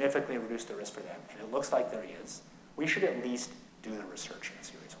could significantly reduce the risk for them, and it looks like there is, we should at least do the research in a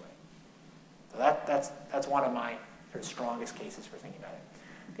serious way. So that's one of my sort of strongest cases for thinking about it.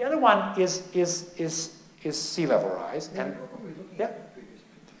 The other one is sea level rise. And yeah,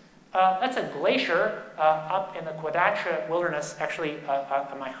 that's a glacier up in the Quadacha wilderness. Actually,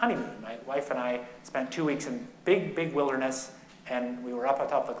 on my honeymoon, my wife and I spent 2 weeks in big wilderness, and we were up on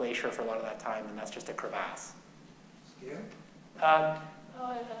top of the glacier for a lot of that time, and that's just a crevasse.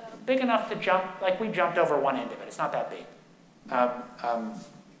 Big enough to jump, like we jumped over one end of it. It's not that big.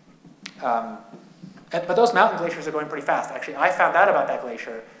 But those mountain glaciers are going pretty fast. Actually, I found out about that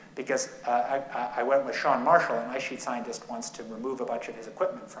glacier because I went with Sean Marshall, an ice sheet scientist, once to remove a bunch of his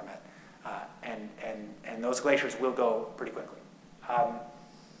equipment from it. And those glaciers will go pretty quickly.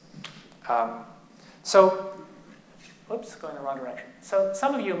 Oops, going in the wrong direction. So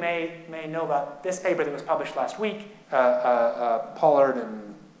some of you may know about this paper that was published last week. Pollard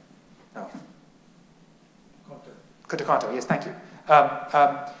and, no. Conto, yes, thank you.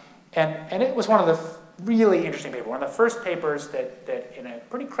 And it was one of the really interesting papers, one of the first papers that in a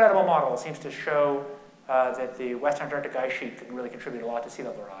pretty credible model seems to show that the West Antarctic ice sheet can really contribute a lot to sea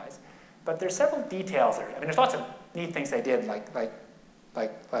level rise. But there's several details there. I mean, there's lots of neat things they did, like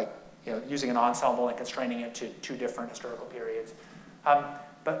using an ensemble and constraining it to 2 different historical periods.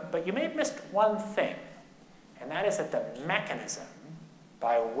 But you may have missed one thing, and that is that the mechanism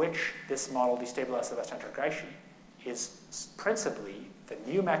by which this model destabilizes the West Antarctic ice sheet is principally, the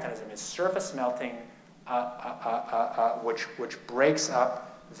new mechanism is surface melting, which breaks up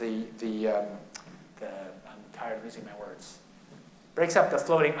I'm tired of using my words, breaks up the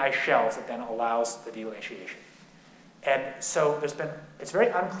floating ice shelves that then allows the deglaciation. And so it's very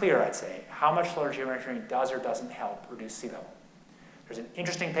unclear, I'd say, how much solar geoengineering does or doesn't help reduce sea level. There's an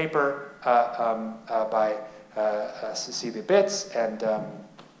interesting paper by Cecilia Bitz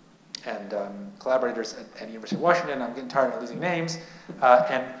and collaborators at the University of Washington. I'm getting tired of losing names.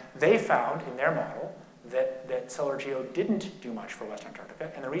 And they found in their model that solar geo didn't do much for West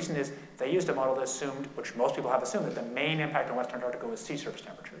Antarctica. And the reason is they used a model that assumed, which most people have assumed, that the main impact on West Antarctica was sea surface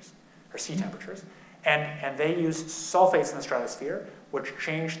temperatures, or sea temperatures. And they used sulfates in the stratosphere, which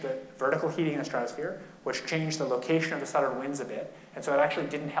changed the vertical heating in the stratosphere, which changed the location of the southern winds a bit. And so it actually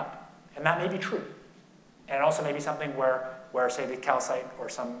didn't help. And that may be true. And it also may be something where say, the calcite or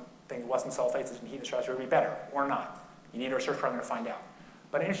something that wasn't sulfates that didn't heat the stratosphere would be better, or not. You need a research program to find out.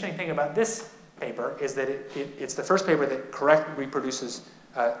 But an interesting thing about this paper is that it's the first paper that correctly reproduces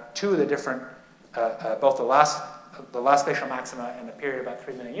 2 of the different, both the last glacial maxima and the period about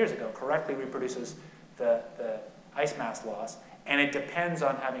 3 million years ago, correctly reproduces the ice mass loss, and it depends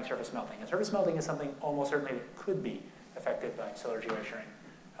on having surface melting. And surface melting is something almost certainly that could be affected by solar geoengineering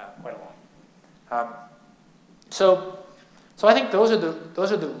quite a lot. So I think those are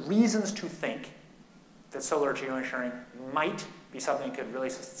the reasons to think that solar geoengineering might be something that could really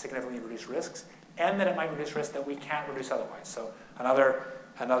significantly reduce risks, and that it might reduce risks that we can't reduce otherwise. So another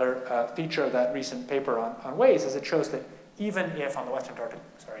another feature of that recent paper on waves is it shows that even if on the Western Antarctic,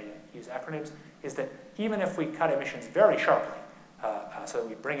 sorry, use acronyms, is that even if we cut emissions very sharply, so that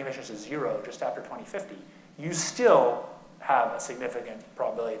we bring emissions to zero just after 2050, you still have a significant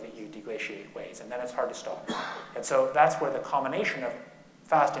probability that you deglaciate waves, and then it's hard to stop. And so that's where the combination of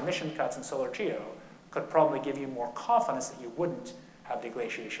fast emission cuts and solar geo could probably give you more confidence that you wouldn't have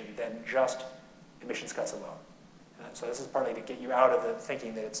deglaciation than just emissions cuts alone. And so this is partly to get you out of the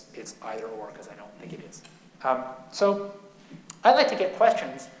thinking that it's either or, because I don't think it is. So I'd like to get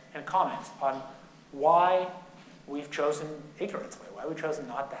questions and comments on why we've chosen ignorance, why we've chosen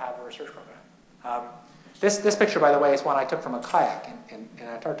not to have a research program. This picture, by the way, is one I took from a kayak in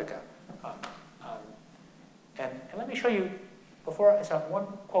Antarctica. And let me show you, before I start, one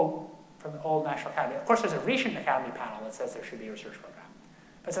quote from the old National Academy. Of course, there's a recent Academy panel that says there should be a research program.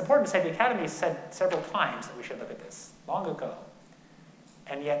 But it's important to say the Academy has said several times that we should look at this, long ago.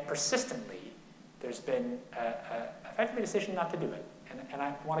 And yet, persistently, there's been effectively a decision not to do it. And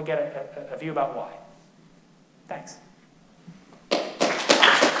I want to get a view about why. Thanks. Please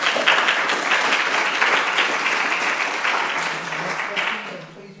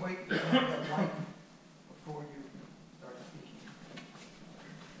wait for the mic before you start speaking.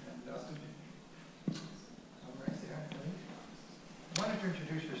 And why don't you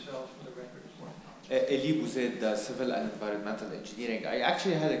introduce yourselves for the record as well? Eli Bouzid, Civil and Environmental Engineering. I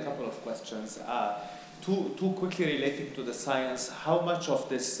actually had a couple of questions. Two quickly relating to the science. How much of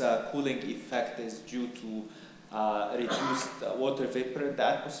this cooling effect is due to reduced water vapor in the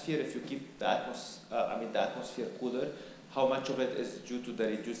atmosphere? If you keep the atmosphere cooler, how much of it is due to the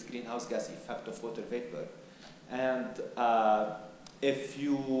reduced greenhouse gas effect of water vapor? And let's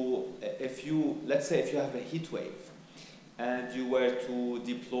say if you have a heat wave, and you were to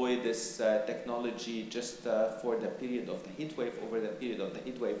deploy this technology just for the period of the heat wave, over the period of the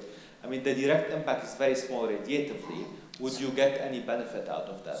heat wave, I mean, the direct impact is very small radiatively. Would you get any benefit out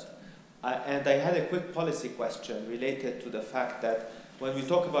of that? And I had a quick policy question related to the fact that when we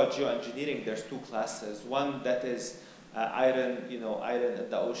talk about geoengineering, there's two classes. One that is iron in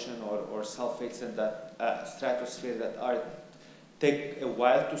the ocean or sulfates in the stratosphere that take a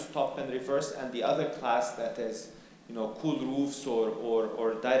while to stop and reverse, and the other class that is cool roofs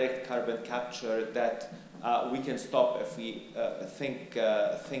or direct carbon capture that we can stop if we think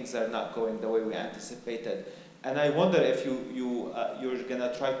things are not going the way we anticipated. And I wonder if you're going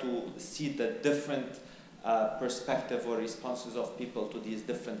to try to see the different perspective or responses of people to these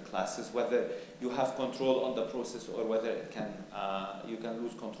different classes, whether you have control on the process or whether you can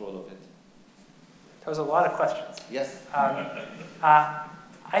lose control of it. That was a lot of questions. Yes.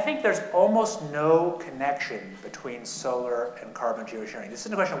 I think there's almost no connection between solar and carbon geoengineering. This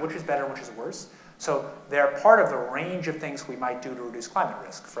isn't a question of which is better and which is worse. So they're part of the range of things we might do to reduce climate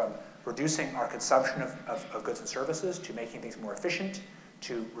risk, from reducing our consumption of goods and services, to making things more efficient,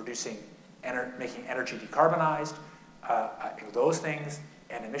 to reducing making energy decarbonized, those things,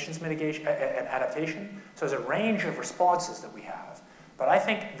 and emissions mitigation and adaptation. So there's a range of responses that we have. But I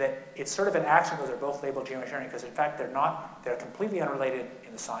think that it's sort of an accident that they're both labeled geoengineering, because in fact they're completely unrelated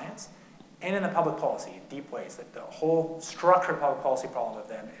in the science and in the public policy in deep ways. That the whole structured public policy problem of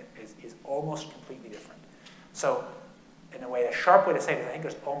them is almost completely different. So in a way, a sharp way to say it is, I think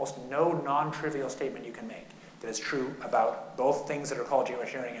there's almost no non-trivial statement you can make that is true about both things that are called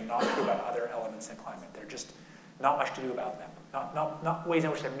geoengineering and not true about other elements in climate. They're just not much to do about them, not ways in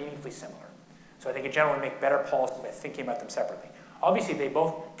which they're meaningfully similar. So I think in general we make better policy by thinking about them separately. Obviously, they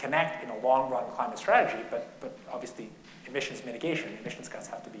both connect in a long-run climate strategy, but obviously emissions mitigation, emissions cuts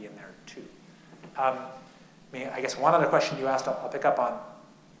have to be in there too. I guess one other question you asked, I'll pick up on.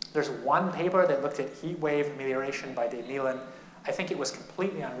 There's one paper that looked at heat wave amelioration by Dave Nealon. I think it was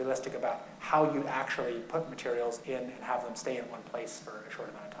completely unrealistic about how you actually put materials in and have them stay in one place for a short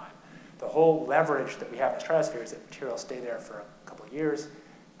amount of time. The whole leverage that we have in the stratosphere is that materials stay there for a couple of years,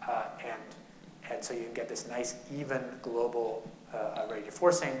 and so you can get this nice, even global radiative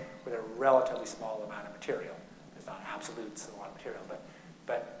forcing with a relatively small amount of material. It's not absolute, a lot of material,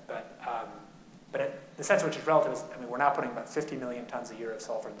 but the sense in which it's relative is, we're now putting about 50 million tons a year of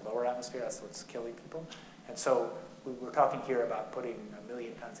sulfur in the lower atmosphere. That's what's killing people. And so we're talking here about putting 1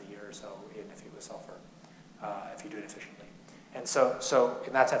 million tons a year or so in if you with sulfur, if you do it efficiently. And so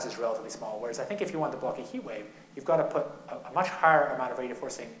in that sense, it's relatively small. Whereas I think if you want to block a heat wave, you've got to put a much higher amount of radiative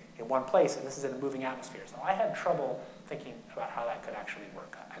forcing in one place, and this is in a moving atmosphere. So I had trouble thinking about how that could actually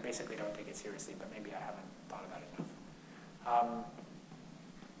work. I basically don't take it seriously, but maybe I haven't thought about it enough.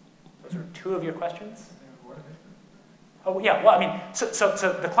 Those are two of your questions? Oh, yeah, well, so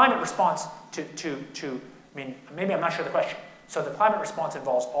the climate response to maybe I'm not sure the question. So the climate response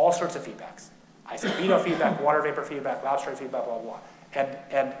involves all sorts of feedbacks. Isobeto feedback, water vapor feedback, lobster feedback, blah, blah, blah.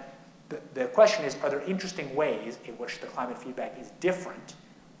 And the question is, are there interesting ways in which the climate feedback is different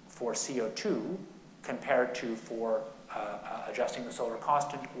for CO2 compared to for adjusting the solar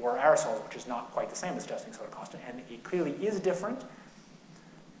constant or aerosols, which is not quite the same as adjusting solar constant. And it clearly is different,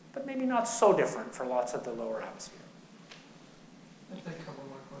 but maybe not so different for lots of the lower atmosphere. Let's take a couple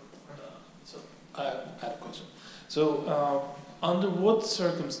more questions. So I had a question. So under what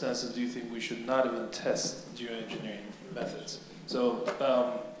circumstances do you think we should not even test geoengineering methods? So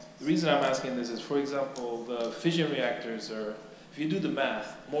the reason I'm asking this is, for example, the fission reactors are, if you do the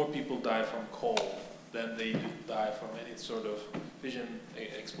math, more people die from coal than they do die from any sort of fission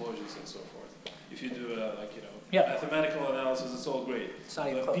explosions and so forth. If you do mathematical analysis, it's all great. It's not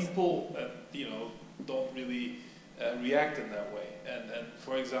even but close. People, don't really react in that way. And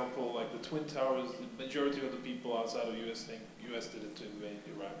for example, like the Twin Towers, the majority of the people outside of US think US did it to invade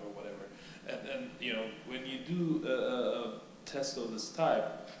Iraq or whatever. And when you do a test of this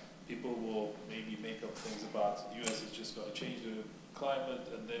type, people will maybe make up things about US is just going to change the climate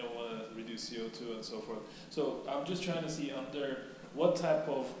and they don't want to reduce CO2 and so forth. So I'm just trying to see under what type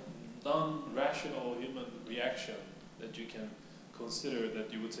of non-rational human reaction that you can consider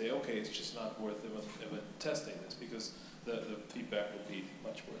that you would say, okay, it's just not worth even testing this because the feedback would be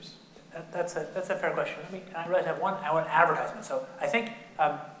much worse. That's a fair question. I realize I want advertisement. So I think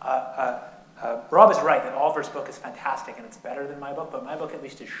Rob is right that Oliver's book is fantastic and it's better than my book, but my book at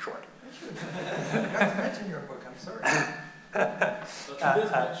least is short. I forgot to mention your book, I'm sorry. But he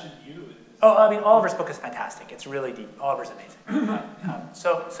does mention you. Oliver's book is fantastic. It's really deep. Oliver's amazing.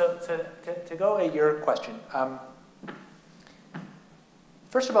 So to go at your question,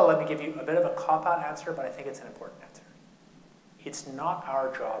 first of all, let me give you a bit of a cop-out answer, but I think it's an important answer. It's not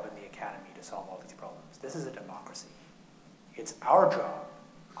our job in the academy to solve all these problems. This is a democracy. It's our job,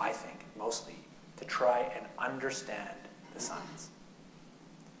 I think, mostly, to try and understand the science.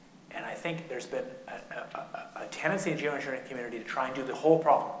 And I think there's been a tendency in the geoengineering community to try and do the whole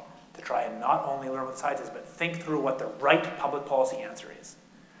problem, to try and not only learn what the science is, but think through what the right public policy answer is.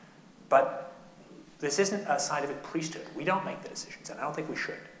 But this isn't a scientific priesthood. We don't make the decisions, and I don't think we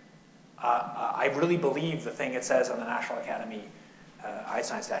should. I really believe the thing it says on the National Academy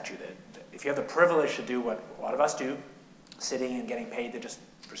Einstein statue, that if you have the privilege to do what a lot of us do, sitting and getting paid to just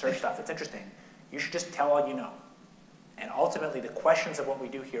research stuff that's interesting, you should just tell all you know. And ultimately, the questions of what we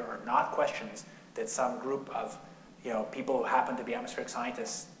do here are not questions that some group of people who happen to be atmospheric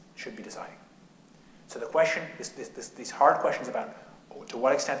scientists should be deciding. So the question, these hard questions about to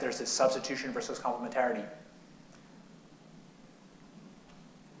what extent there's this substitution versus complementarity,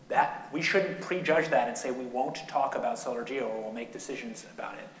 that we shouldn't prejudge that and say we won't talk about solar geo or we'll make decisions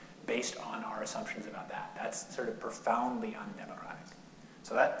about it based on our assumptions about that. That's sort of profoundly undemocratic.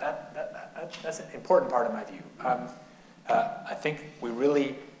 So that's an important part of my view. I think we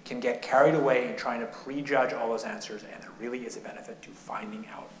really can get carried away in trying to prejudge all those answers, and there really is a benefit to finding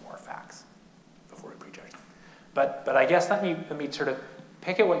out more facts before we prejudge them. But I guess let me sort of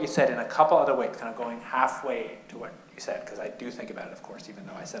pick at what you said in a couple other ways, kind of going halfway to what you said, because I do think about it, of course, even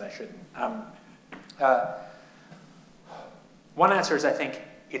though I said I shouldn't. One answer is I think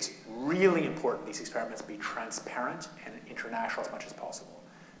it's really important these experiments be transparent and international as much as possible.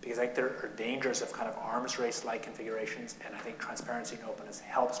 Because I think there are dangers of kind of arms race-like configurations, and I think transparency and openness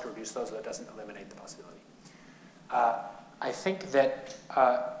helps to reduce those, though it doesn't eliminate the possibility. I think that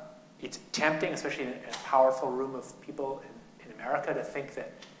it's tempting, especially in a powerful room of people in America, to think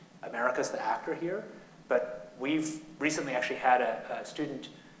that America's the actor here. But we've recently actually had a student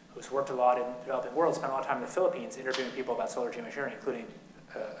who's worked a lot in the developing world, spent a lot of time in the Philippines interviewing people about solar geoengineering, including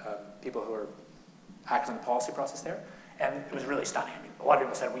people who are active in the policy process there. And it was really stunning. I mean, a lot of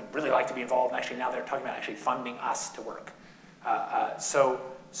people said, we'd really like to be involved, and actually now they're talking about actually funding us to work. So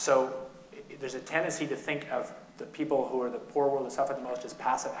there's a tendency to think of the people who are the poor world that suffer the most as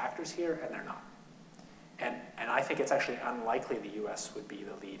passive actors here, and they're not. And I think it's actually unlikely the US would be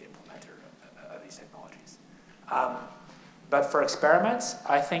the lead implementer of these technologies. But for experiments,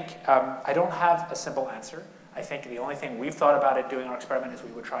 I think I don't have a simple answer. I think the only thing we've thought about it doing our experiment is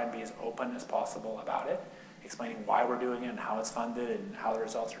we would try and be as open as possible about it, explaining why we're doing it and how it's funded and how the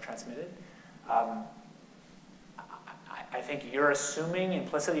results are transmitted. I think you're assuming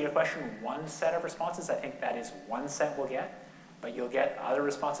implicitly in your question one set of responses. I think that is one set we'll get, but you'll get other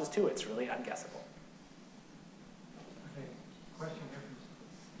responses too. It's really unguessable. Okay, question here.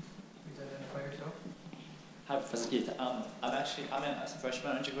 Please identify yourself. Hi, Professor Keith. I'm a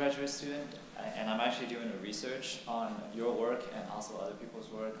freshman undergraduate student, and I'm actually doing a research on your work and also other people's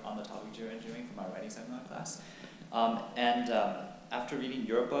work on the topic of geoengineering for my writing seminar class. After reading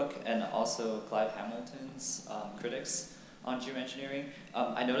your book and also Clive Hamilton's critics on geoengineering,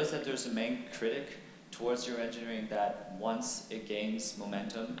 I noticed that there's a main critic towards geoengineering that once it gains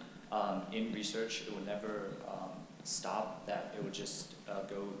momentum in research, it would never stop, that it would just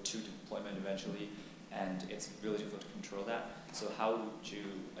go to deployment eventually, and it's really difficult to control that. So how would you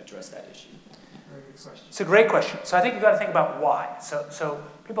address that issue? Very good question. It's a great question. So I think you've got to think about why. So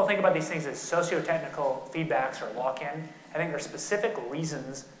people think about these things as socio-technical feedbacks or lock-in. I think there are specific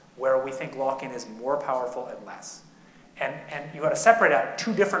reasons where we think lock-in is more powerful and less. And you've got to separate out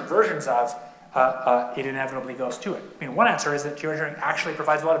two different versions of it inevitably goes to it. I mean, one answer is that geoengineering actually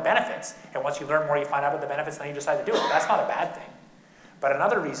provides a lot of benefits, and once you learn more, you find out about the benefits, then you decide to do it. That's not a bad thing. But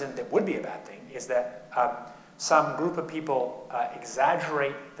another reason that would be a bad thing is that some group of people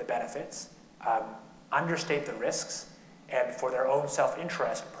exaggerate the benefits, understate the risks, and for their own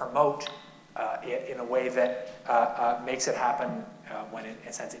self-interest promote it in a way that makes it happen when in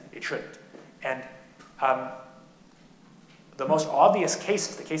a sense it shouldn't. And the most obvious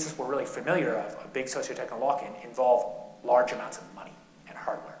cases, the cases we're really familiar of big socio-technical lock-in, involve large amounts of money and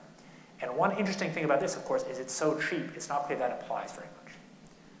hardware. And one interesting thing about this, of course, is it's so cheap, it's not clear that applies very much.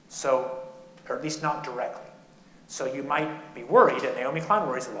 So, or at least not directly. So you might be worried, and Naomi Klein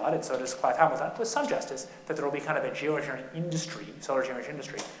worries a lot, and so does Clive Hamilton, with some justice, that there will be kind of a geoengineering industry, solar geoengineering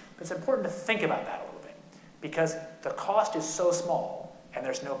industry. But it's important to think about that a little bit, because the cost is so small, and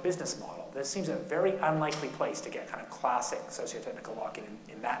there's no business model. This seems a very unlikely place to get kind of classic socio-technical lock-in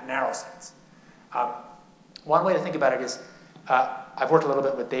in that narrow sense. One way to think about it is, I've worked a little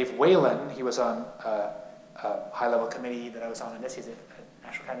bit with Dave Whalen. He was on a high-level committee that I was on, and he's a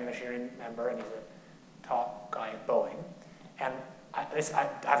National Academy of Engineering member, and he's a top guy at Boeing. And I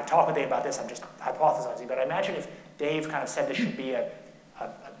haven't talked with Dave about this, I'm just hypothesizing, but I imagine if Dave kind of said this should be a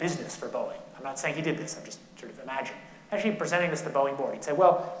business for Boeing. I'm not saying he did this, I'm just sort of imagining. Actually presenting this to the Boeing board, he'd say,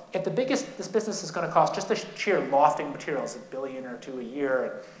 well, if the biggest this business is going to cost just the sheer lofting materials, $1 billion or $2 billion a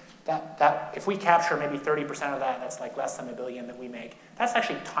year, that if we capture maybe 30% of that, that's like less than $1 billion that we make. That's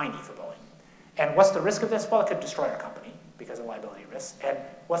actually tiny for Boeing. And what's the risk of this? Well, it could destroy our company because of liability risks. And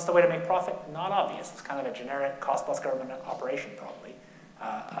what's the way to make profit? Not obvious. It's kind of a generic cost plus government operation, probably.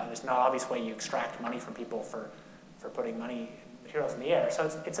 There's not an obvious way you extract money from people for putting materials in the air. So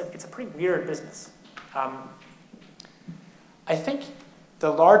it's a pretty weird business. I think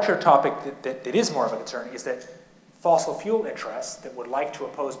the larger topic that is more of a concern is that fossil fuel interests that would like to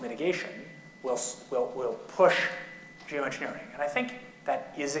oppose mitigation will push geoengineering. And I think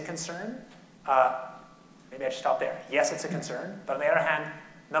that is a concern. Maybe I should stop there. Yes, it's a concern. But on the other hand,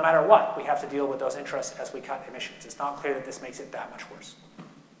 no matter what, we have to deal with those interests as we cut emissions. It's not clear that this makes it that much worse.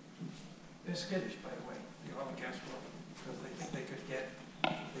 They're skittish, by the way, the oil and gas world, because they think they could get,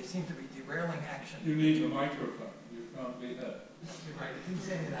 they seem to be derailing action. You need the microphone. You can't be heard. You're right, I didn't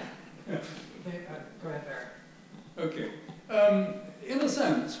say that. Go ahead, Barry. Okay. In a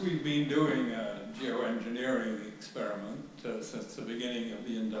sense, we've been doing a geoengineering experiment since the beginning of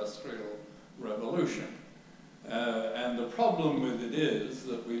the Industrial Revolution. And the problem with it is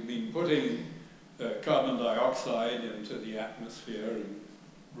that we've been putting carbon dioxide into the atmosphere in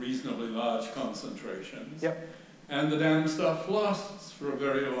reasonably large concentrations. Yep. And the damn stuff lasts for a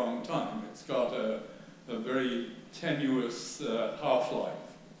very long time. It's got a very tenuous half-life.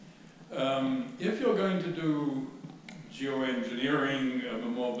 If you're going to do geoengineering of a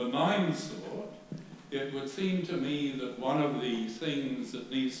more benign sort, it would seem to me that one of the things that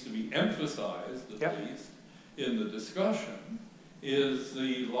needs to be emphasized, at least, in the discussion, is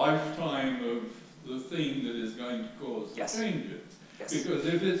the lifetime of the thing that is going to cause the changes. Yes. Because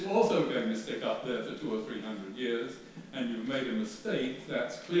if it's also going to stick up there for 200 or 300 years, and you've made a mistake,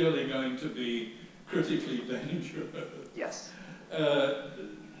 that's clearly going to be critically dangerous. Yes.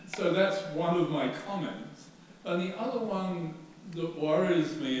 So that's one of my comments. And the other one that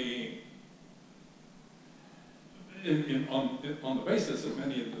worries me on the basis of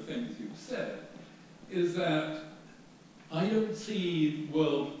many of the things you've said is that I don't see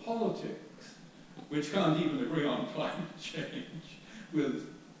world politics, which can't even agree on climate change with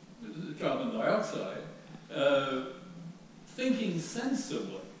carbon dioxide, thinking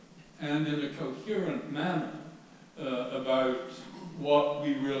sensibly and in a coherent manner about what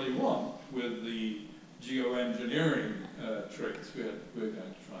we really want with the geoengineering tricks we're going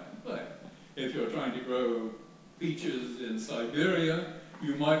to try and play. If you're trying to grow peaches in Siberia,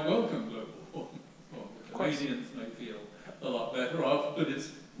 you might welcome global warming. Well, the Canadians may feel a lot better off, but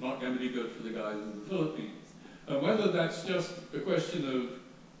it's not going to be good for the guys in the Philippines. And whether that's just a question of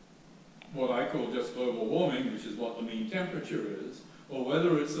what I call just global warming, which is what the mean temperature is, or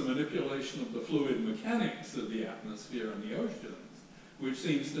whether it's a manipulation of the fluid mechanics of the atmosphere and the oceans, which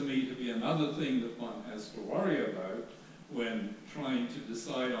seems to me to be another thing that one has to worry about when trying to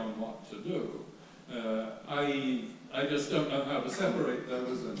decide on what to do. I just don't know how to separate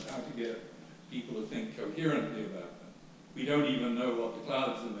those and how to get people to think coherently about them. We don't even know what the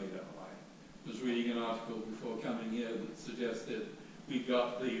clouds are made of. I was reading an article before coming here that suggested we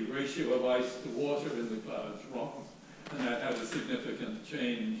got the ratio of ice to water in the clouds wrong, and that had a significant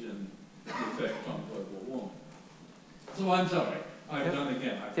change in the effect on global warming. So I'm sorry, I've done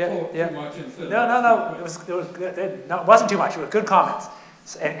again. I've talked too much instead of... No, it was good. No, it wasn't too much. It was good comments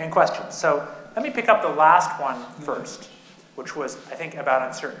and questions. So let me pick up the last one first, which was, I think, about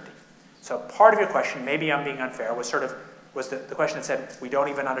uncertainty. So part of your question, maybe I'm being unfair, was the question that said, we don't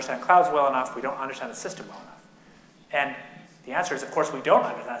even understand clouds well enough, we don't understand the system well enough. And the answer is, of course, we don't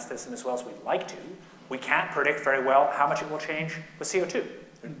understand the system as well as we'd like to. We can't predict very well how much it will change with CO2.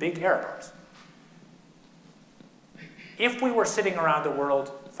 There's big error bars. If we were sitting around the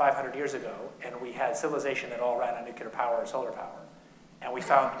world 500 years ago and we had civilization that all ran on nuclear power or solar power, and we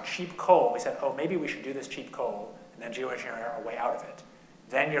found cheap coal, we said, oh, maybe we should do this cheap coal and then geoengineer our way out of it,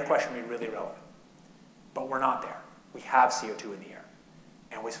 then your question would be really relevant. But we're not there. We have CO2 in the air.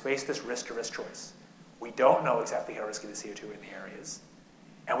 And we face this risk-to-risk choice. We don't know exactly how risky the CO2 in the air is.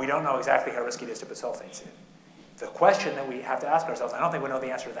 And we don't know exactly how risky it is to put sulfates in. The question that we have to ask ourselves, I don't think we know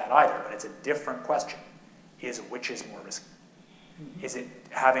the answer to that either, but it's a different question, is which is more risky? Is it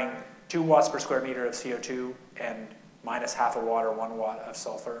having 2 watts per square meter of CO2 and minus half a watt or 1 watt of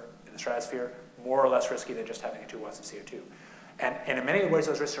sulfur in the stratosphere more or less risky than just having 2 watts of CO2? And in many ways,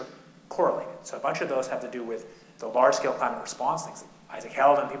 those risks are correlated. So a bunch of those have to do with the large-scale climate response, things that Isaac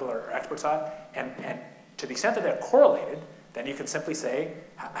Held and people are experts on. And to the extent that they're correlated, then you can simply say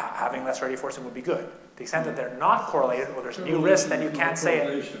having less radio forcing would be good. To the extent that they're not correlated or there's a new risk, then you can't say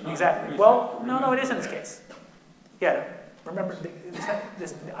it. Exactly. Well, no, it is in this case. Yeah, remember,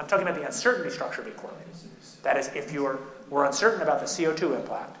 I'm talking about the uncertainty structure being correlated. That is, if we're uncertain about the CO2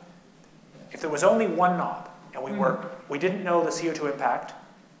 impact, if there was only one knob, and we didn't know the CO2 impact,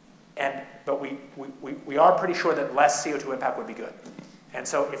 but we are pretty sure that less CO2 impact would be good. And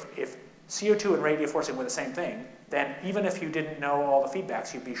so if CO2 and radio forcing were the same thing, then even if you didn't know all the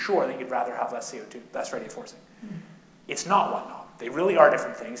feedbacks, you'd be sure that you'd rather have less CO2, less radio forcing. It's not one knob. They really are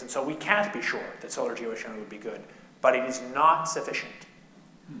different things, and so we can't be sure that solar geoengineering would be good, but it is not sufficient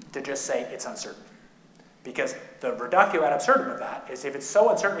to just say it's uncertain. Because the reductio ad absurdum of that is if it's so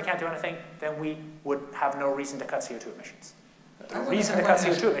uncertain we can't do anything, then we would have no reason to cut CO2 emissions. The reason to cut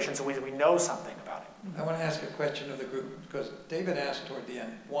CO2 emissions is we know something about it. I want to ask a question of the group, because David asked toward the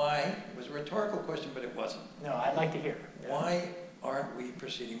end, why, it was a rhetorical question, but it wasn't. No, I'd like to hear. Why aren't we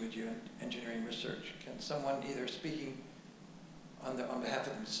proceeding with geoengineering research? Can someone either speaking on behalf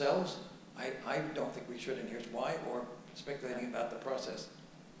of themselves, I don't think we should, and here's why, or speculating about the process,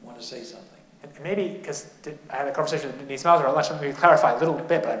 want to say something? And maybe, because I had a conversation with Denise Mauser, I'll let me clarify a little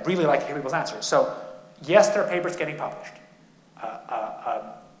bit, but I'd really like to hear people's answers. So, yes, there are papers getting published.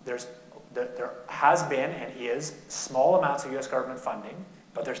 There has been and is small amounts of US government funding,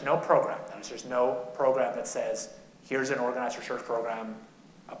 but there's no program. That is, there's no program that says, here's an organized research program,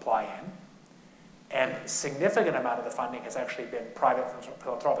 apply in. And a significant amount of the funding has actually been private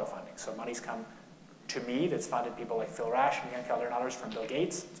philanthropic funding. So money's come to me that's funded people like Phil Rash and Ian Keller and others from Bill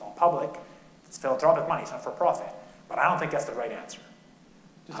Gates. It's all public. It's philanthropic money. It's not for profit. But I don't think that's the right answer.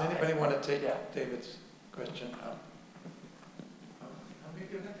 Does anybody want to take David's question up? Let me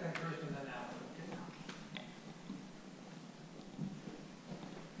give that first and then Alan.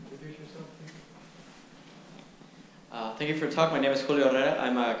 Introduce yourself, please. Thank you for the talk. My name is Julio Herrera.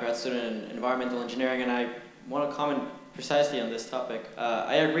 I'm a grad student in environmental engineering, and I want to comment precisely on this topic.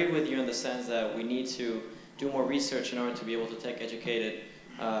 I agree with you in the sense that we need to do more research in order to be able to take educated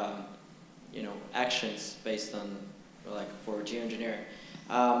actions based on, for geoengineering.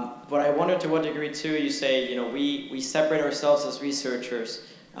 But I wonder to what degree, too, you say, we separate ourselves as researchers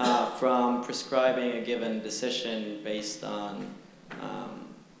from prescribing a given decision based on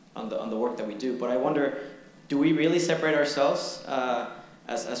the work that we do. But I wonder, do we really separate ourselves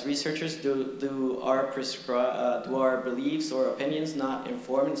as researchers? Do our beliefs or opinions not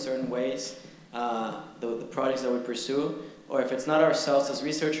inform in certain ways the projects that we pursue? Or if it's not ourselves as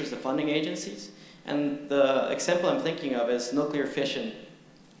researchers, the funding agencies? And the example I'm thinking of is nuclear fission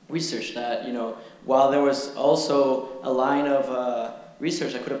research that, while there was also a line of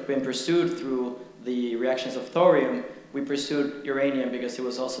research that could have been pursued through the reactions of thorium, we pursued uranium because it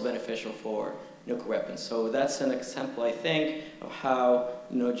was also beneficial for nuclear weapons. So that's an example, I think, of how,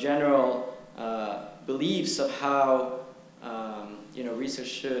 general beliefs of how research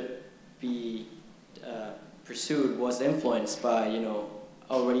should be pursued was influenced by,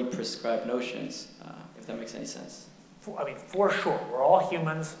 already prescribed notions, if that makes any sense. For sure. We're all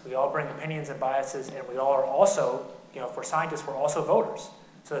humans. We all bring opinions and biases, and we all are also, for scientists, we're also voters.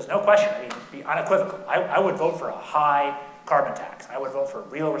 So there's no question. Be unequivocal. I would vote for a high carbon tax. I would vote for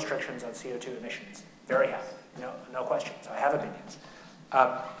real restrictions on CO2 emissions. Very happy. No question. So I have opinions.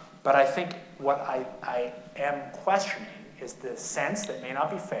 But I think what I am questioning is the sense that may not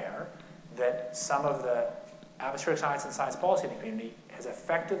be fair that some of the atmospheric science and science policy community has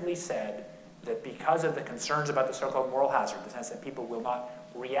effectively said that because of the concerns about the so-called moral hazard, the sense that people will not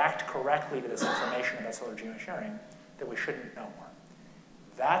react correctly to this information about solar geoengineering, that we shouldn't know more.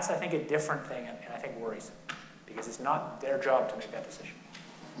 That's, I think, a different thing, and I think worrisome, because it's not their job to make that decision.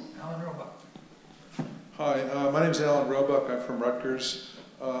 Alan Roebuck. Hi, my name is Alan Roebuck. I'm from Rutgers.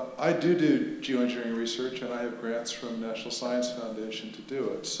 I do geoengineering research, and I have grants from National Science Foundation to do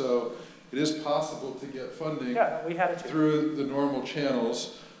it. So it is possible to get funding through the normal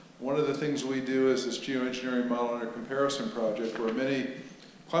channels. One of the things we do is this geoengineering model and comparison project, where many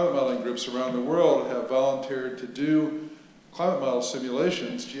climate modeling groups around the world have volunteered to do climate model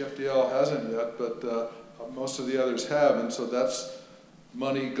simulations. GFDL hasn't yet, but most of the others have, and so that's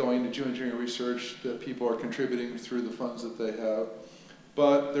money going to geoengineering research that people are contributing through the funds that they have.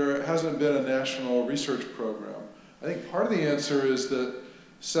 But there hasn't been a national research program. I think part of the answer is that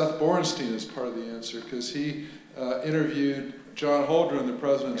Seth Borenstein is part of the answer, because he interviewed John Holdren, the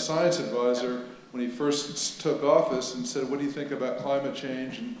President's science advisor, when he first took office, and said, what do you think about climate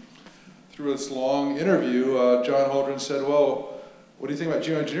change? And through this long interview, John Holdren said, well, what do you think about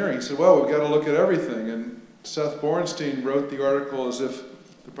geoengineering? He said, well, we've got to look at everything. And Seth Borenstein wrote the article as if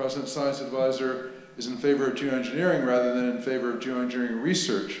the President's science advisor is in favor of geoengineering rather than in favor of geoengineering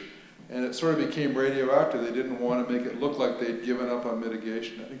research. And it sort of became radioactive. They didn't want to make it look like they'd given up on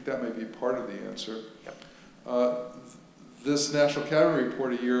mitigation. I think that may be part of the answer. This National Academy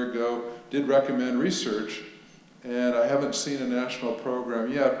report a year ago did recommend research, and I haven't seen a national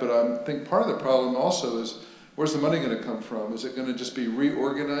program yet, but I think part of the problem also is, where's the money going to come from? Is it going to just be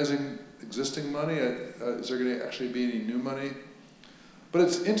reorganizing existing money? Is there going to actually be any new money? But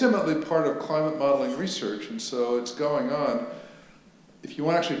it's intimately part of climate modeling research, and so it's going on. If you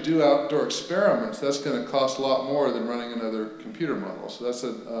want to actually do outdoor experiments, that's going to cost a lot more than running another computer model. So that's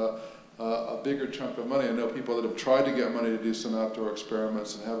a bigger chunk of money. I know people that have tried to get money to do some outdoor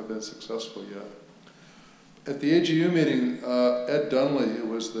experiments and haven't been successful yet. At the AGU meeting, Ed Dunley, who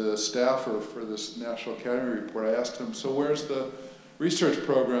was the staffer for this National Academy report, I asked him, so where's the research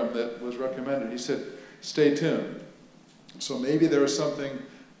program that was recommended? He said, stay tuned. So maybe there was something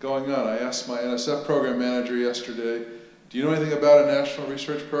going on. I asked my NSF program manager yesterday, do you know anything about a national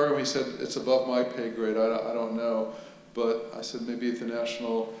research program? He said, it's above my pay grade, I don't know. But I said, maybe if the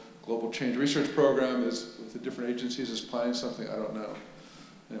National Global Change Research Program is, with the different agencies, is planning something, I don't know.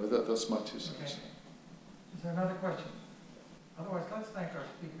 Anyway, that's my 2 cents. Okay. Is there another question? Otherwise, let's thank our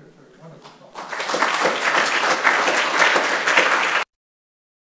speaker for a wonderful talk.